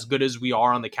 and with as good as we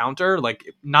are on the counter, like,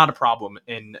 not a problem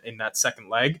in that second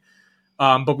leg.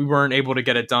 But we weren't able to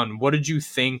get it done. What did you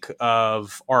think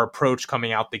of our approach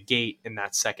coming out the gate in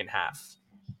that second half?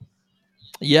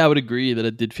 Yeah, I would agree that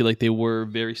it did feel like they were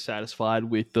very satisfied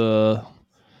with the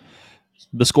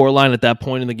scoreline at that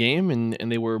point in the game,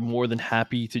 and they were more than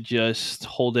happy to just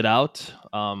hold it out.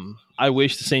 I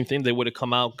wish the same thing. They would have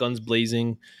come out guns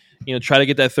blazing, try to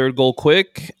get that third goal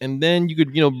quick, and then you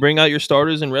could, bring out your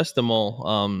starters and rest them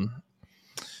all.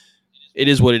 It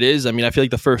is what it is. I mean, I feel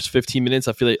like the first 15 minutes,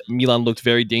 I feel like Milan looked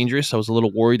very dangerous. I was a little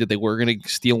worried that they were going to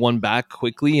steal one back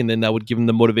quickly, and then that would give them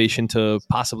the motivation to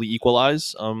possibly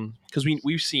equalize. Because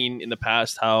we've seen in the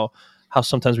past how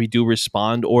sometimes we do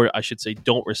respond, or I should say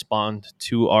don't respond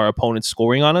to our opponents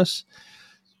scoring on us.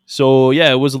 So,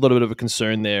 yeah, it was a little bit of a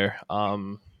concern there.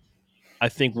 I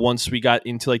think once we got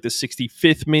into like the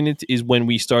 65th minute is when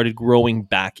we started growing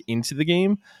back into the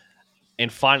game.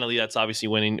 And finally, that's obviously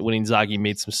when Inzaghi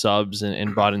made some subs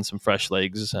and brought in some fresh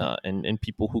legs and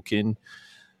people who can,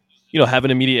 have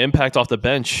an immediate impact off the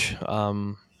bench.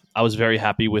 I was very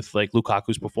happy with like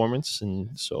Lukaku's performance,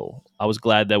 and so I was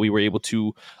glad that we were able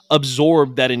to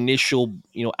absorb that initial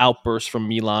outburst from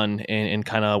Milan and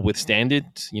kind of withstand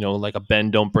it. Like a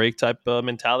bend don't break type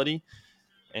mentality.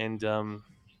 And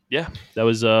yeah, that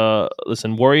was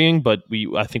listen, worrying, but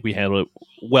I think we handled it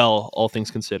well, all things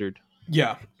considered.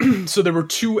 Yeah. So there were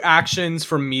two actions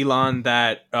from Milan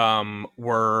that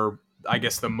were, I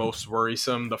guess, the most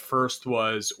worrisome. The first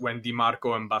was when Di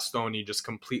Marco and Bastoni just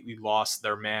completely lost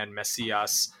their man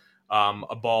Messias.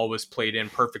 A ball was played in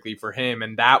perfectly for him,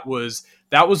 and that was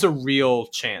a real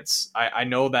chance. I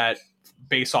know that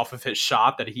based off of his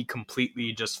shot that he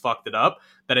completely just fucked it up,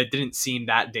 that it didn't seem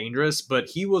that dangerous, but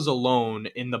he was alone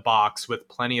in the box with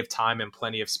plenty of time and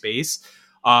plenty of space.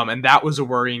 And that was a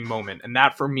worrying moment. And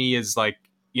that for me is like,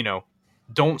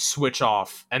 don't switch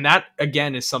off. And that,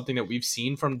 again, is something that we've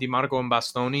seen from Di Marco and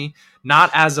Bastoni, not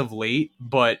as of late,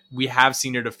 but we have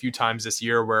seen it a few times this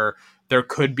year where there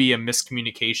could be a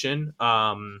miscommunication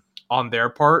on their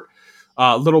part.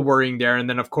 A little worrying there. And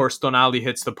then, of course, Tonali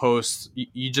hits the post.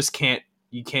 You just can't.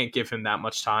 You can't give him that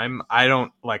much time. I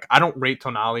don't rate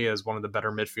Tonali as one of the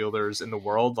better midfielders in the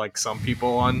world, like some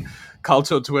people on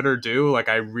Calcio Twitter do. Like,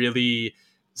 I really,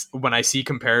 when I see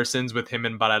comparisons with him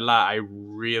and Barella, I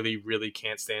really, really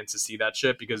can't stand to see that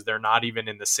shit because they're not even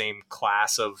in the same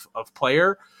class of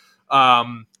player.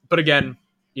 But again,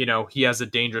 he has a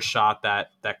dangerous shot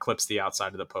that clips the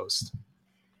outside of the post.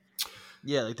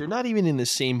 Yeah, like they're not even in the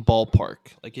same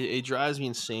ballpark. Like it drives me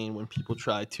insane when people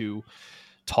try to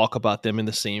talk about them in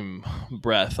the same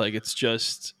breath. Like it's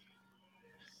just,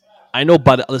 I know,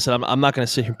 but listen, I'm not going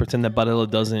to sit here and pretend that Barella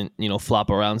doesn't,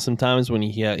 flop around sometimes when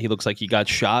he looks like he got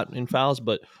shot in fouls.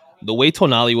 But the way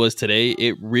Tonali was today,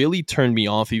 it really turned me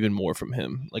off even more from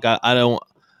him. Like I don't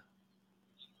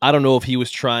know if he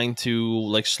was trying to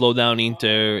like slow down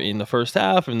Inter in the first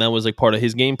half, and that was like part of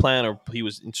his game plan, or he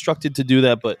was instructed to do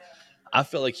that. But I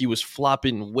felt like he was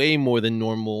flopping way more than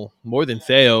normal, more than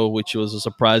Theo, which was a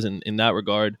surprise in that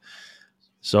regard.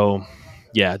 So,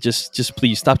 yeah, just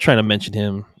please stop trying to mention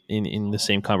him in the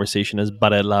same conversation as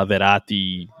Barella,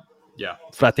 Verratti, Yeah,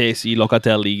 Fratesi,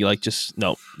 Locatelli. Like, just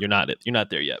no, you're not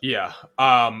there yet. Yeah.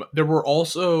 There were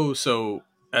also, so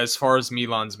as far as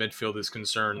Milan's midfield is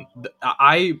concerned,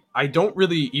 I don't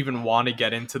really even want to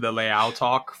get into the Leao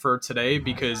talk for today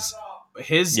because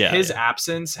his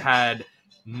absence had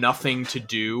nothing to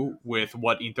do with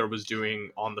what Inter was doing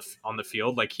on the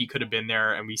field. Like, he could have been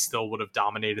there and we still would have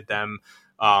dominated them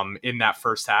in that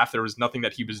first half. There was nothing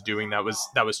that he was doing that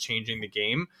was changing the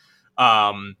game.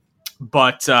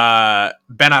 But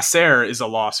Benacer is a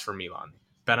loss for Milan.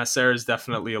 Benacer is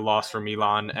definitely a loss for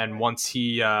Milan, and once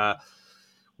he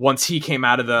came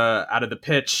out of the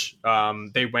pitch,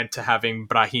 they went to having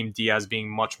Brahim Diaz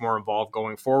being much more involved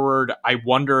going forward. I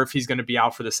wonder if he's going to be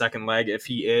out for the second leg. If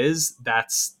he is,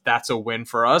 that's a win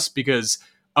for us because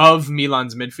of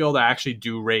Milan's midfield. I actually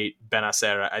do rate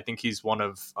Benacer. I think he's one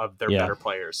of their better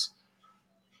players.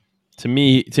 To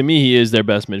me, he is their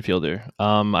best midfielder.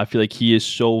 I feel like he is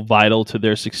so vital to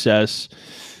their success.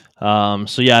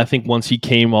 So yeah, I think once he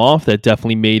came off, that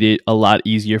definitely made it a lot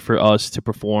easier for us to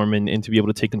perform and to be able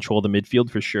to take control of the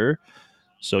midfield for sure.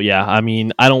 So yeah, I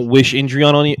mean, I don't wish injury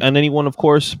on anyone, of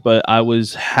course, but I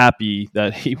was happy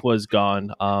that he was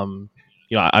gone. I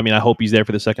mean, I hope he's there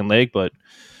for the second leg, but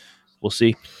we'll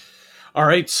see. All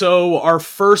right, so our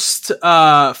first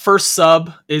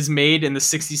sub is made in the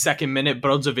 62nd minute.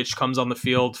 Brozovic comes on the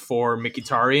field for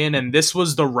Mkhitaryan, and this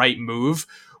was the right move.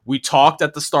 We talked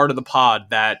at the start of the pod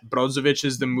that Brozovic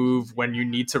is the move when you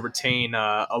need to retain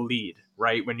a lead,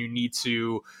 right? When you need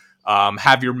to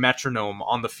have your metronome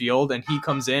on the field, and he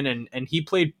comes in and he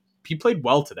played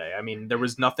well today. I mean, there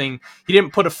was nothing. He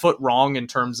didn't put a foot wrong in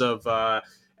terms of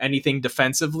anything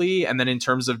defensively, and then in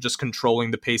terms of just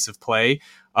controlling the pace of play.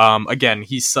 Again,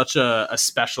 he's such a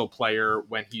special player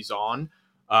when he's on.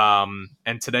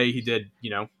 And today he did,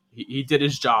 he did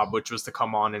his job, which was to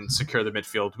come on and secure the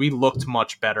midfield. We looked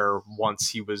much better once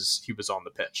he was on the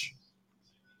pitch.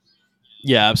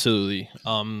 Yeah, absolutely.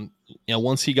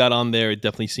 Once he got on there, it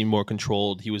definitely seemed more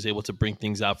controlled. He was able to bring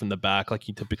things out from the back like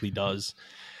he typically does.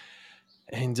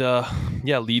 And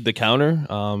lead the counter.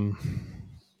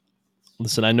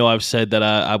 Listen, I know I've said that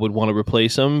I would want to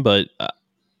replace him, but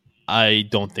I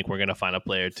don't think we're going to find a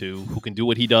player who can do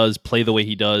what he does, play the way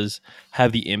he does,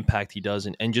 have the impact he does,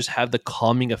 and just have the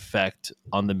calming effect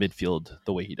on the midfield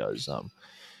the way he does.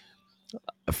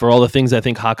 For all the things I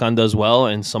think Hakan does well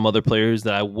and some other players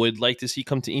that I would like to see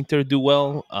come to Inter do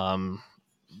well,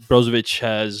 Brozovic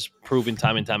has proven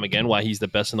time and time again why he's the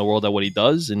best in the world at what he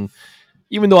does. And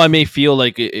even though I may feel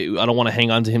like I don't want to hang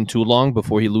on to him too long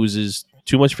before he loses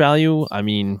too much value, I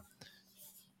mean,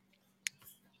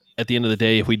 at the end of the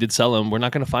day, if we did sell him, we're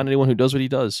not going to find anyone who does what he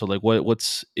does. So like,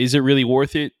 what's is it really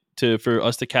worth it for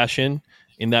us to cash in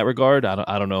that regard?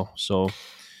 I don't know. So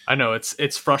I know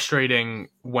it's frustrating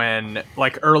when,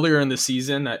 like, earlier in the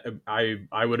season,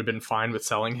 I would have been fine with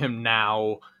selling him.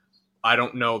 Now I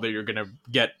don't know that you're going to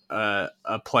get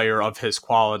a player of his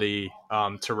quality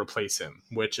to replace him.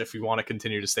 Which, if you want to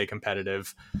continue to stay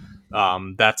competitive,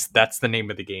 that's the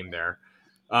name of the game there.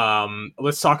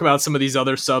 Let's talk about some of these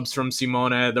other subs from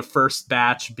Simone. The first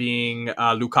batch being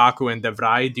Lukaku and De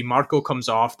Vrij. Di Marco comes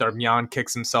off. Darmian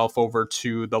kicks himself over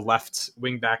to the left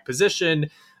wing back position.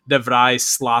 De Vrij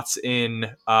slots in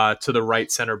to the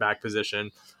right center back position.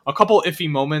 A couple iffy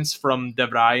moments from De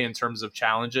Vrij in terms of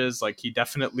challenges. Like, he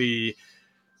definitely...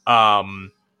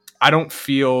 I don't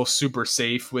feel super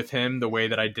safe with him the way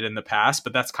that I did in the past,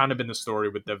 but that's kind of been the story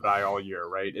with De Vrij all year,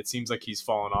 right? It seems like he's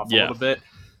fallen off a little bit.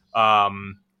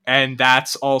 And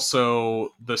that's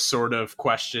also the sort of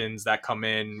questions that come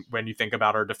in when you think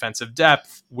about our defensive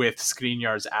depth with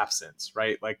Skriniar's absence,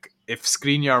 right? Like, if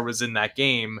Skriniar was in that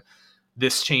game,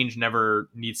 this change never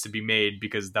needs to be made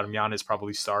because Darmian is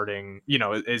probably starting,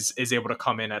 is able to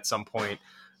come in at some point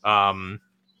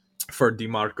for Di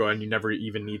Marco, and you never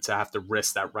even need to have to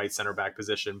risk that right center back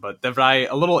position. But De Vrij,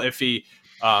 a little iffy.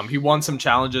 He won some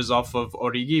challenges off of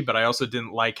Origi, but I also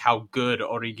didn't like how good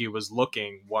Origi was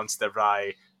looking once De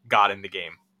Vrij got in the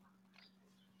game.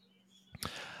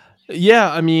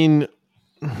 Yeah, I mean,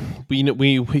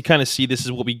 we kind of see this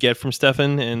is what we get from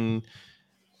Stefan, and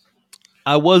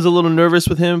I was a little nervous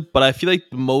with him, but I feel like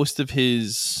most of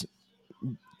his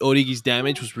Origi's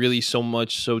damage was really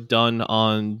so done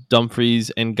on Dumfries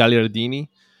and Gagliardini.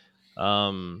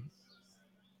 The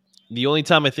only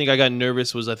time I think I got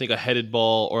nervous was, I think, a headed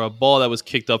ball or a ball that was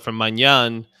kicked up from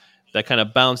Magnan that kind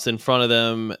of bounced in front of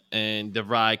them, and De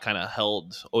Vrij kind of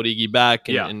held Origi back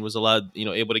and was allowed,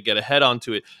 able to get a head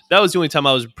onto it. That was the only time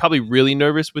I was probably really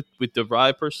nervous with De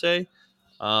Vrij per se.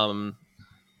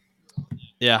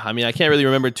 Yeah, I mean, I can't really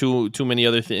remember too many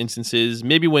other instances.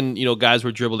 Maybe when guys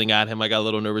were dribbling at him, I got a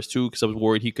little nervous too because I was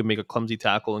worried he could make a clumsy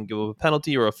tackle and give up a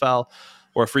penalty or a foul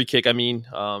or a free kick. I mean,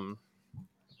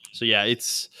 so yeah,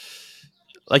 it's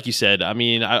like you said. I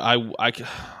mean,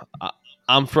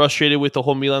 I'm frustrated with the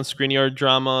whole Milan Skriniar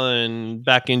drama and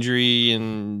back injury,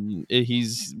 and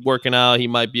he's working out. He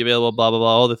might be available. Blah blah blah.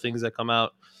 All the things that come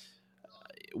out.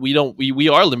 We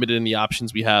are limited in the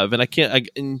options we have, and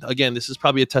and again, this is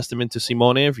probably a testament to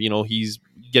Simone. He's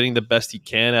getting the best he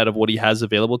can out of what he has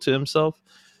available to himself.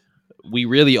 We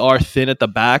really are thin at the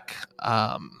back.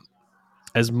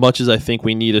 As much as I think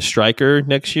we need a striker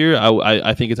next year,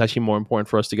 I think it's actually more important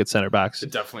for us to get center backs.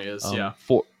 It definitely is, yeah.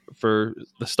 For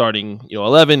the starting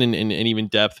 11 and even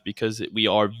depth, because we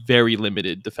are very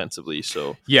limited defensively.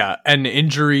 So yeah, an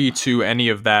injury to any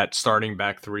of that starting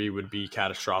back three would be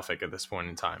catastrophic at this point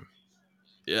in time.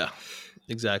 Yeah,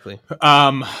 exactly.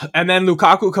 And then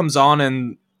Lukaku comes on,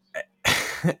 and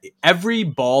every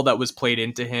ball that was played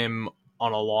into him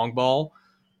on a long ball,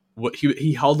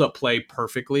 he held up play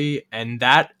perfectly. And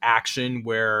that action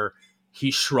where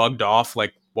he shrugged off,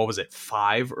 like, what was it,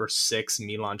 5 or 6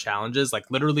 Milan challenges?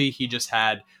 Like, literally, he just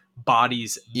had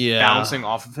bodies bouncing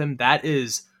off of him. That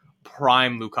is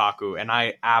prime Lukaku, and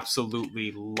I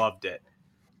absolutely loved it.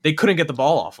 They couldn't get the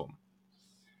ball off him.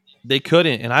 They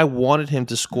couldn't, and I wanted him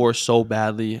to score so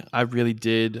badly. I really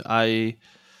did. The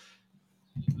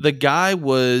guy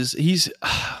he's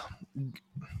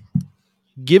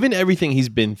given everything he's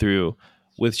been through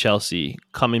with Chelsea,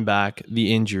 coming back,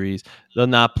 the injuries, the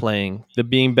not playing, the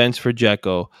being benched for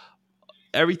Dzeko,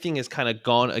 everything has kind of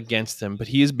gone against him, but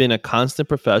he has been a constant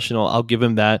professional. I'll give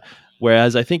him that.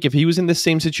 Whereas I think if he was in the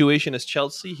same situation as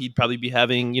Chelsea, he'd probably be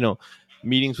having,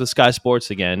 meetings with Sky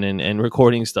Sports again and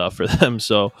recording stuff for them.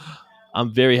 So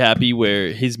I'm very happy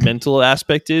where his mental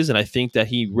aspect is. And I think that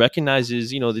he recognizes,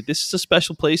 that this is a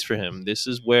special place for him. This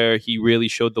is where he really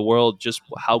showed the world just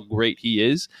how great he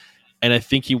is. And I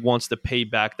think he wants to pay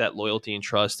back that loyalty and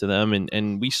trust to them.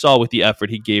 And we saw with the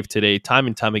effort he gave today, time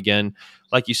and time again,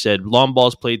 like you said, long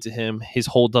balls played to him, his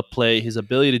hold-up play, his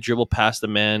ability to dribble past the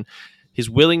man, his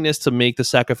willingness to make the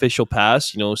sacrificial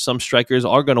pass. Some strikers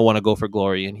are going to want to go for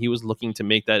glory, and he was looking to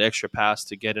make that extra pass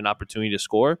to get an opportunity to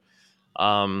score.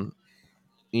 I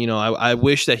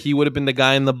wish that he would have been the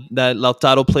guy that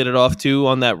Lautaro played it off to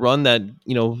on that run that,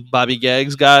 Bobby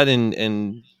Gaggs got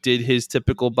and did his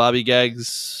typical Bobby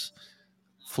Gaggs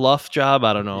fluff job.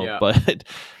 I don't know. Yeah. But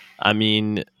I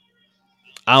mean,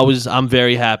 I'm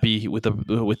very happy with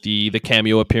the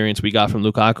cameo appearance we got from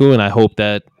Lukaku, and I hope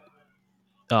that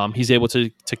he's able to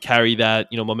carry that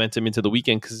momentum into the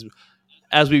weekend, because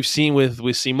as we've seen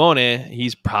with Simone,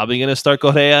 he's probably going to start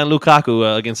Correa and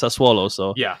Lukaku against Sassuolo.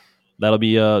 So Yeah. that'll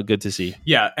be good to see.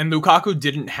 Yeah, and Lukaku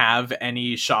didn't have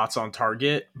any shots on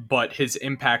target, but his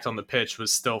impact on the pitch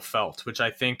was still felt, which I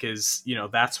think is,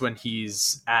 that's when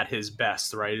he's at his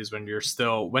best, right? Is when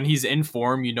when he's in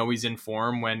form, he's in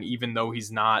form, when even though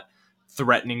he's not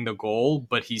threatening the goal,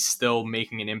 but he's still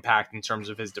making an impact in terms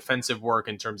of his defensive work,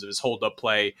 in terms of his hold-up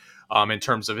play, in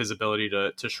terms of his ability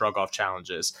to shrug off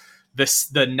challenges.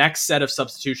 The next set of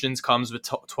substitutions comes with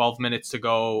 12 minutes to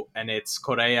go, and it's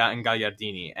Correa and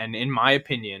Gagliardini. And in my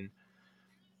opinion,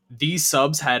 these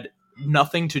subs had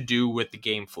nothing to do with the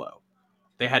game flow.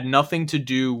 They had nothing to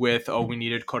do with, we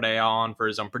needed Correa on for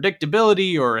his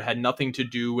unpredictability, or it had nothing to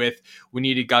do with, we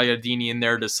needed Gagliardini in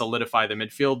there to solidify the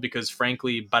midfield, because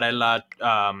frankly, Barella,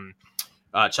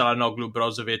 Çalhanoğlu,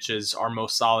 Brozovic is our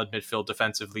most solid midfield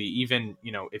defensively, even,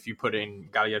 if you put in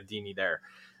Gagliardini there.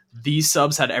 These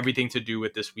subs had everything to do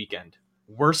with this weekend.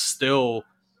 We're still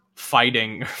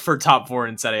fighting for top 4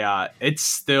 in Serie A. It's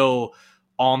still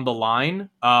on the line.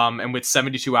 And with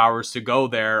 72 hours to go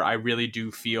there, I really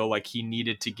do feel like he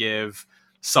needed to give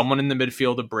someone in the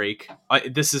midfield a break.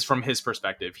 This is from his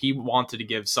perspective. He wanted to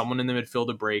give someone in the midfield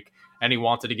a break, and he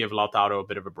wanted to give Lautaro a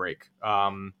bit of a break.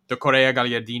 The Correa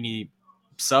Gagliardini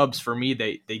subs, for me,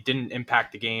 they didn't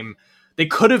impact the game. They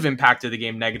could have impacted the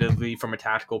game negatively from a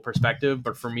tactical perspective,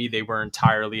 but for me, they were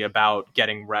entirely about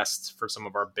getting rest for some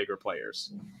of our bigger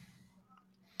players.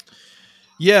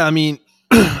 Yeah, I mean,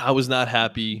 I was not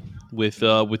happy with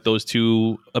those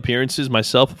two appearances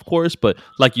myself, of course, but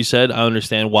like you said, I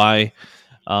understand why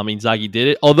Inzaghi did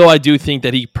it. Although I do think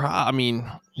that he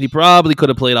probably could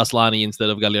have played Aslani instead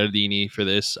of Gagliardini for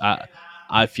this.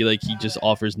 I feel like he just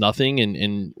offers nothing,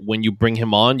 and when you bring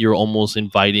him on, you're almost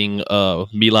inviting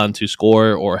Milan to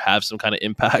score or have some kind of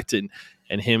impact, and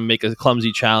him make a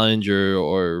clumsy challenge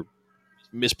or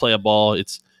misplay a ball.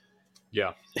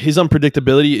 His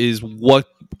unpredictability is what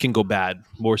can go bad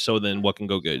more so than what can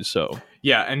go good. So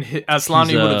yeah, and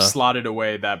Aslani would have slotted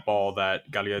away that ball that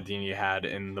Gagliardini had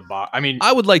in the box. I mean,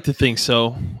 I would like to think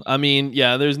so. I mean,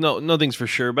 yeah, there's nothing's for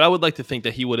sure, but I would like to think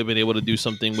that he would have been able to do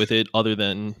something with it other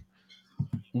than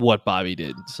what Bobby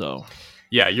did. So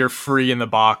yeah, you're free in the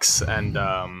box, and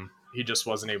he just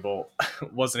wasn't able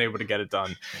to get it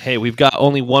done. Hey, we've got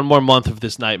only one more month of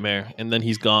this nightmare, and then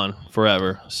he's gone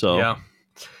forever. So yeah.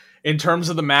 In terms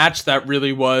of the match, that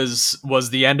really was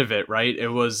the end of it, right? It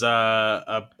was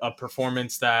a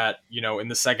performance that, in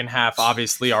the second half,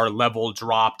 obviously our level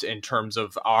dropped in terms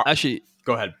of our... Actually,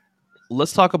 go ahead.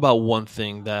 Let's talk about one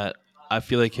thing that I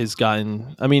feel like has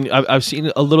gotten... I mean, I've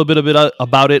seen a little bit of it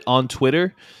about it on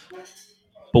Twitter,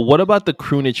 but what about the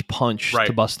Krunic punch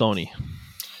to Bastoni?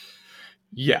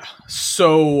 Yeah,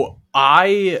 so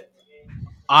I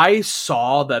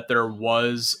saw that there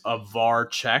was a VAR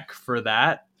check for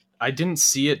that. I didn't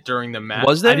see it during the match.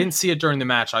 Was there? I didn't see it during the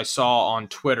match. I saw on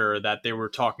Twitter that they were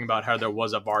talking about how there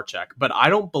was a VAR check, but I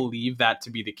don't believe that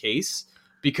to be the case,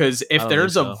 because if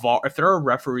there's a VAR, if there are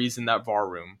referees in that VAR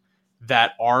room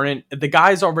that aren't, the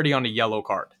guy's already on a yellow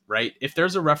card, right? If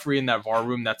there's a referee in that VAR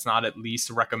room that's not at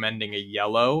least recommending a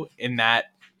yellow in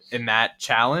that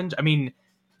challenge, I mean,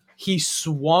 he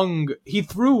threw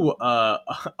a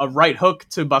right hook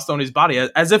to Bastoni's body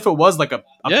as if it was like a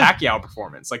Pacquiao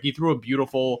performance. Like, he threw a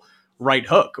beautiful right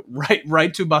hook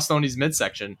right to Bastoni's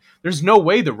midsection. There's no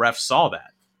way the ref saw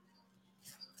that.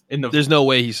 There's no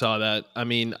way he saw that. I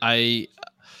mean,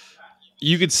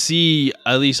 you could see,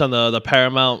 at least on the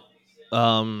Paramount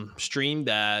stream,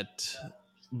 that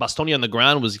Bastoni on the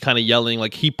ground was kind of yelling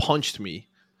like, he punched me.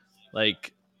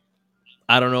 Like,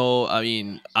 I don't know. I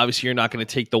mean, obviously you're not going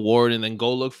to take the ward and then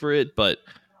go look for it, but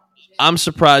I'm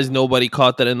surprised nobody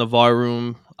caught that in the VAR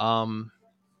room. I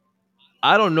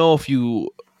don't know if you...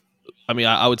 I mean,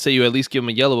 I would say you at least give him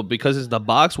a yellow, but because it's the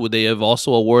box, would they have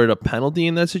also awarded a penalty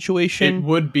in that situation? It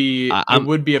would be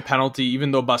a penalty,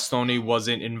 even though Bastoni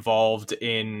wasn't involved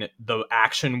in the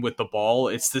action with the ball.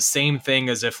 It's the same thing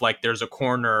as if, like, there's a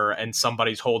corner and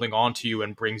somebody's holding on to you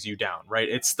and brings you down, right?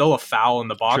 It's still a foul in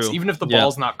the box. True. Even if the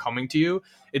ball's not coming to you,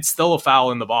 it's still a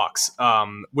foul in the box,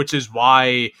 which is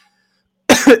why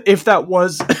if that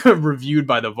was reviewed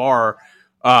by the VAR,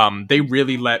 they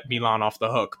really let Milan off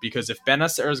the hook, because if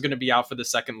Benacer is going to be out for the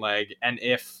second leg, and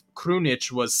if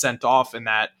Krunic was sent off in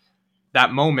that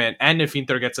moment, and if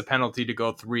Inter gets a penalty to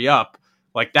go 3-up,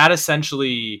 like, that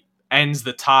essentially ends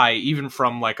the tie, even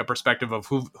from like a perspective of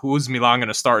who's Milan going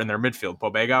to start in their midfield.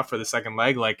 Pobega for the second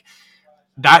leg, like,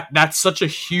 that's such a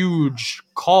huge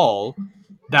call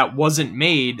that wasn't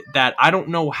made that I don't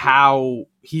know how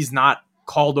he's not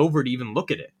called over to even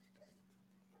look at it.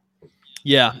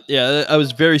 Yeah, that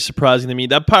was very surprising to me.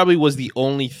 That probably was the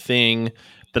only thing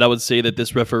that I would say that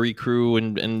this referee crew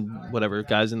and whatever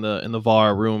guys in the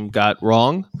VAR room got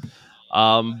wrong.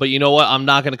 But you know what? I'm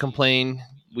not going to complain.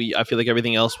 I feel like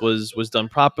everything else was done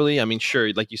properly. I mean,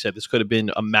 sure, like you said, this could have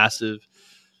been a massive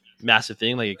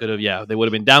thing. Like it could have, they would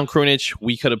have been down Krunic.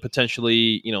 We could have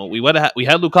potentially, we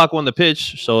had Lukaku on the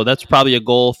pitch, so that's probably a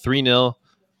goal, 3-0.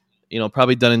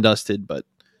 Probably done and dusted. But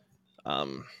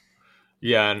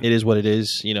yeah, and it is what it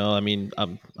is. I mean,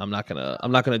 I'm not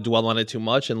gonna dwell on it too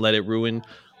much and let it ruin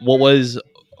what was,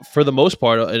 for the most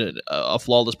part, a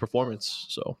flawless performance.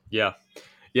 So yeah,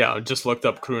 I just looked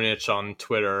up Krunic on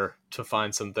Twitter to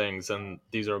find some things, and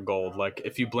these are gold. Like,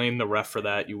 if you blame the ref for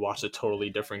that, you watch a totally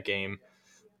different game.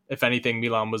 If anything,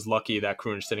 Milan was lucky that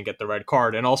Krunic didn't get the red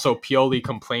card. And also Pioli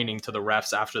complaining to the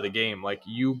refs after the game. Like,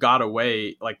 you got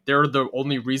away. Like, they're the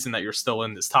only reason that you're still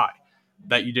in this tie.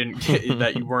 That you didn't get,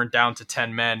 that you weren't down to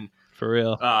 10 men. For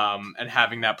real. And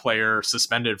having that player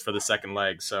suspended for the second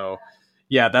leg. So,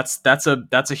 yeah, that's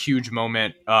a huge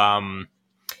moment. But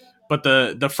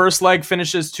the first leg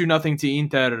finishes 2-0 to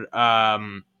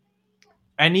Inter.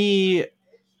 Any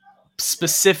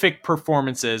specific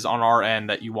performances on our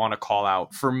end that you want to call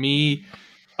out? For me,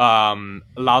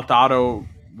 Lautaro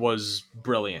was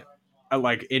brilliant.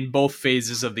 Like, in both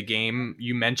phases of the game,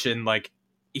 you mentioned like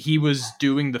he was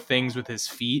doing the things with his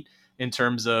feet in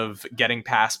terms of getting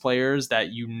past players that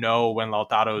when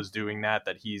Lautaro is doing that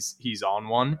he's on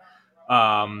one.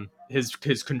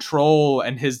 His control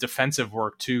and his defensive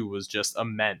work too was just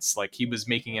immense. Like, he was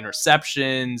making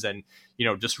interceptions and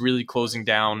just really closing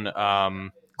down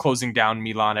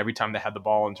Milan every time they had the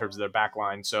ball in terms of their back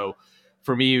line. So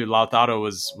for me, Lautaro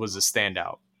was a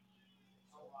standout.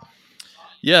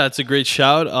 Yeah, it's a great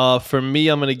shout. For me,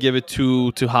 I'm going to give it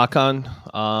to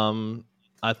Hakan.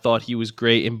 I thought he was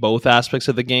great in both aspects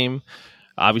of the game.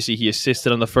 Obviously, he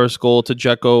assisted on the first goal to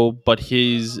Dzeko, but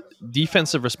his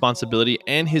defensive responsibility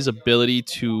and his ability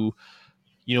to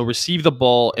receive the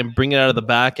ball and bring it out of the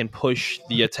back and push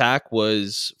the attack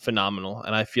was phenomenal.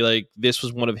 And I feel like this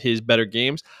was one of his better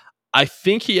games. I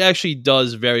think he actually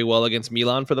does very well against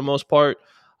Milan for the most part.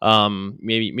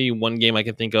 Maybe one game I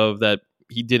can think of that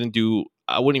he didn't do,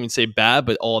 I wouldn't even say bad,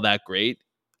 but all that great.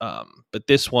 But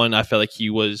this one, I felt like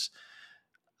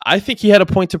I think he had a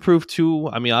point to prove too.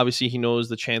 I mean, obviously he knows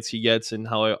the chance he gets and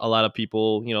how a lot of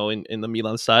people, in the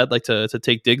Milan side like to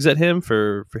take digs at him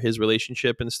for his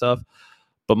relationship and stuff.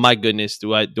 But my goodness,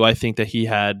 do I think that he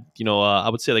had, I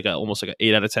would say almost like an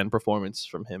 8 out of 10 performance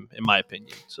from him, in my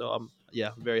opinion. So I'm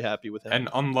very happy with him. And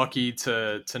unlucky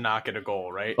to not get a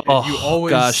goal, right? Oh,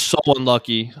 gosh, so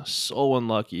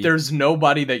unlucky. There's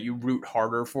nobody that you root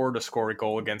harder for to score a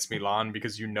goal against Milan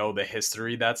because the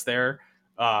history that's there.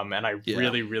 And I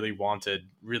really wanted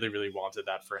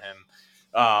that for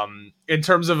him. In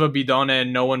terms of a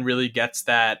bidone, no one really gets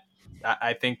that.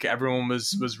 I think everyone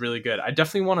was really good. I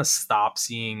definitely want to stop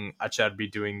seeing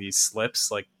Acerbi doing these slips.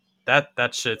 Like,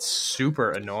 that shit's super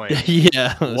annoying.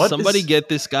 Yeah. Somebody get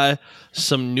this guy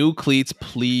some new cleats,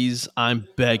 please. I'm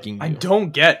begging you. I don't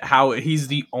get how he's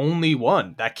the only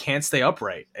one that can't stay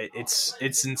upright.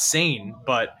 It's insane,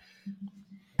 but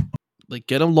like,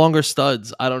 get him longer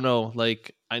studs. I don't know.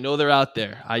 Like, I know they're out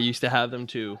there. I used to have them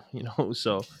too,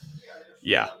 so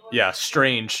yeah,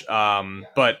 strange.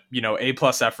 But A+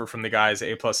 effort from the guys,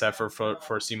 A+ effort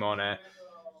for Simone.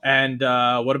 And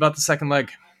what about the second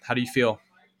leg? How do you feel?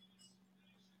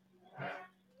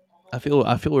 I feel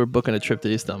we're booking a trip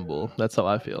to Istanbul. That's how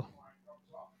I feel.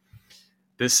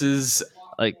 This is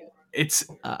like, it's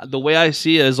the way I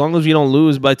see it. As long as we don't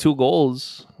lose by 2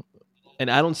 goals,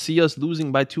 and I don't see us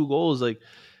losing by 2 goals. Like,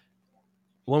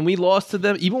 when we lost to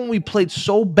them, even when we played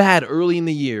so bad early in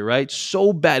the year, right?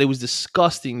 So bad, it was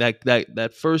disgusting.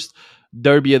 That first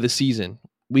derby of the season,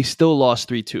 we still lost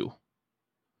 3-2.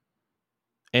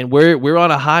 And we're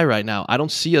on a high right now. I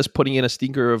don't see us putting in a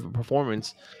stinker of a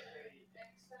performance.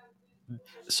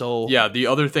 So yeah, the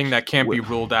other thing that can't be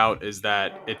ruled out is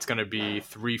that it's going to be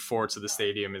 3/4 of the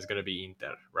stadium is going to be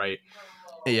Inter, right?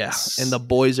 Yeah, and the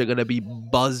boys are going to be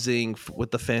buzzing with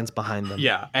the fans behind them.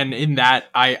 Yeah, and in that,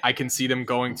 I can see them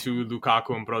going to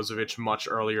Lukaku and Brozovic much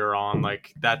earlier on.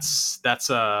 Like, that's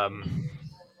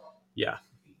yeah.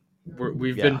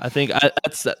 We've been. I think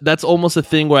that's almost a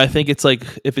thing where I think it's like,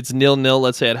 if it's 0-0,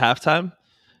 let's say at halftime,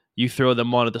 you throw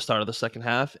them on at the start of the second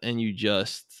half and you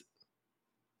just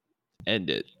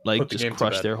end it, like just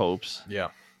crush their hopes.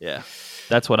 Yeah,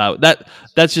 that's what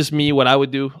that's just me. What I would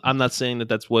do. I'm not saying that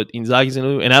that's what Inzaghi's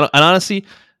gonna do, and honestly,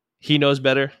 He knows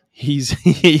better. He's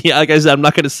like I said, I'm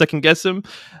not going to second guess him.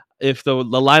 If the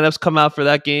lineups come out for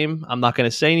that game, I'm not going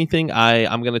to say anything.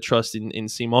 I'm going to trust in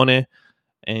Simone,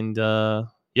 and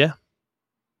yeah.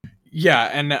 Yeah,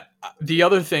 and the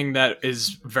other thing that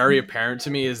is very apparent to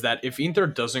me is that if Inter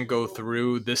doesn't go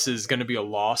through, this is going to be a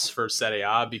loss for Serie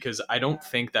A, because I don't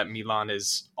think that Milan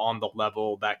is on the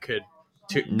level that could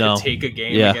No. take a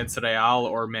game Yeah. against Real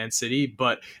or Man City.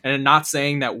 But, and I'm not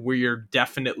saying that we're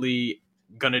definitely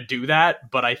going to do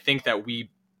that, but I think that we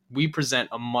present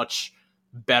a much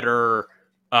better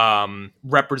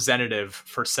representative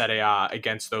for Serie A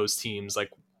against those teams.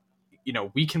 Like,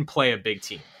 we can play a big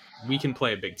team. We can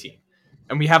play a big team,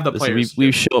 and we have the Listen, players.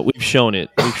 we've shown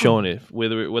it. We've shown it.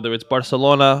 Whether it's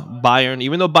Barcelona, Bayern,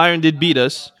 even though Bayern did beat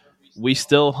us, we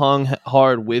still hung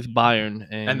hard with Bayern,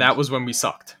 and that was when we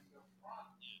sucked.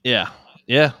 Yeah.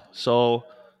 So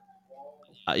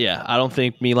yeah, I don't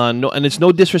think Milan. No, and it's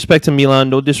no disrespect to Milan,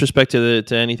 no disrespect to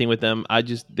anything with them.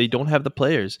 They don't have the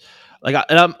players. Like,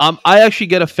 I actually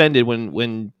get offended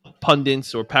when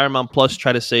pundits or Paramount Plus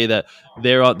try to say that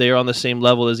they're on the same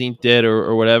level as Inter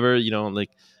or whatever.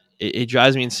 Like it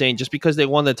drives me insane. Just because they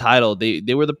won the title,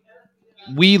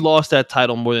 we lost that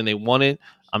title more than they won it.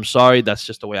 I'm sorry, that's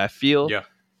just the way I feel. Yeah.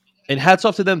 And hats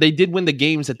off to them. They did win the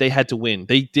games that they had to win.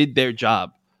 They did their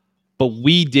job, but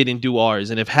we didn't do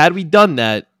ours. And had we done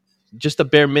that, just a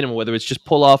bare minimum, whether it's just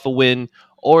pull off a win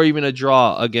or even a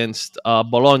draw against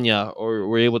Bologna, or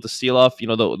we're able to seal off,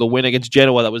 the win against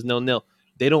Genoa that was 0-0.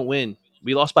 They don't win.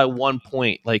 We lost by 1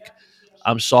 point. Like,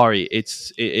 I'm sorry.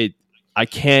 I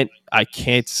can't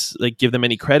like give them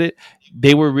any credit.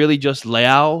 They were really just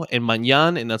Leao and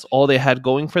Magnan, and that's all they had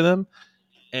going for them.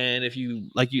 And if you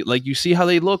see how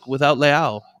they look without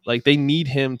Leao, like, they need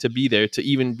him to be there to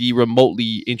even be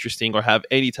remotely interesting or have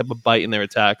any type of bite in their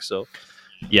attack. So,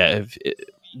 yeah,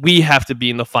 we have to be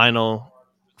in the final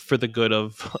for the good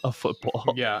of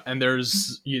football. Yeah, and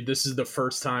this is the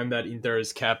first time that Inter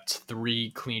has kept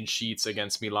 3 clean sheets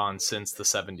against Milan since the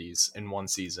 70s in one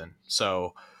season.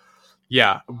 So,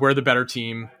 yeah, we're the better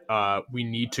team. We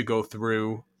need to go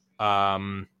through,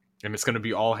 and it's going to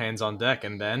be all hands on deck,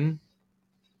 and then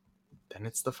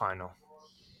it's the final.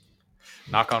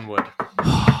 Knock on wood.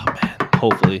 Oh, man.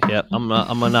 Hopefully, yeah. I'm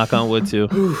gonna knock on wood too.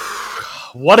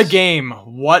 What a game!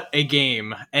 What a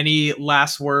game! Any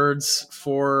last words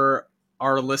for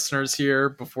our listeners here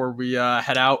before we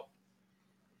head out?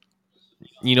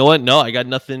 You know what? No, I got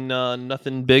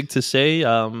nothing big to say.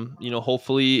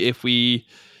 Hopefully, if we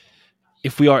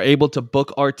are able to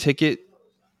book our ticket,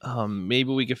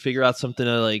 maybe we could figure out something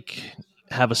to, like,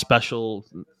 have a special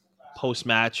post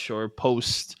match or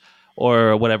post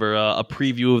or whatever, a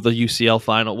preview of the UCL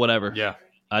final, whatever. Yeah,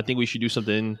 I think we should do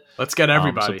something. Let's get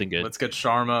everybody. Something good. Let's get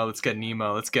Sharma. Let's get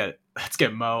Nemo. Let's get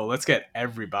Mo. Let's get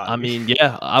everybody. I mean,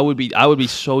 yeah, I would be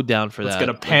so down for that. Let's get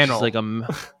a panel, like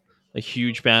a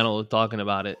huge panel talking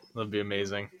about it. That'd be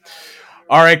amazing.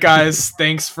 All right, guys,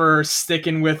 thanks for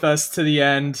sticking with us to the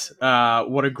end.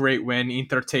 What a great win.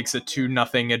 Inter takes a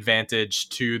 2-0 advantage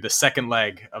to the second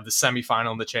leg of the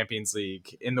semifinal in the Champions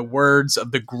League. In the words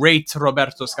of the great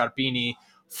Roberto Scarpini,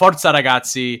 Forza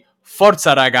ragazzi,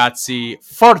 forza ragazzi,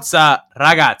 forza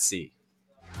ragazzi.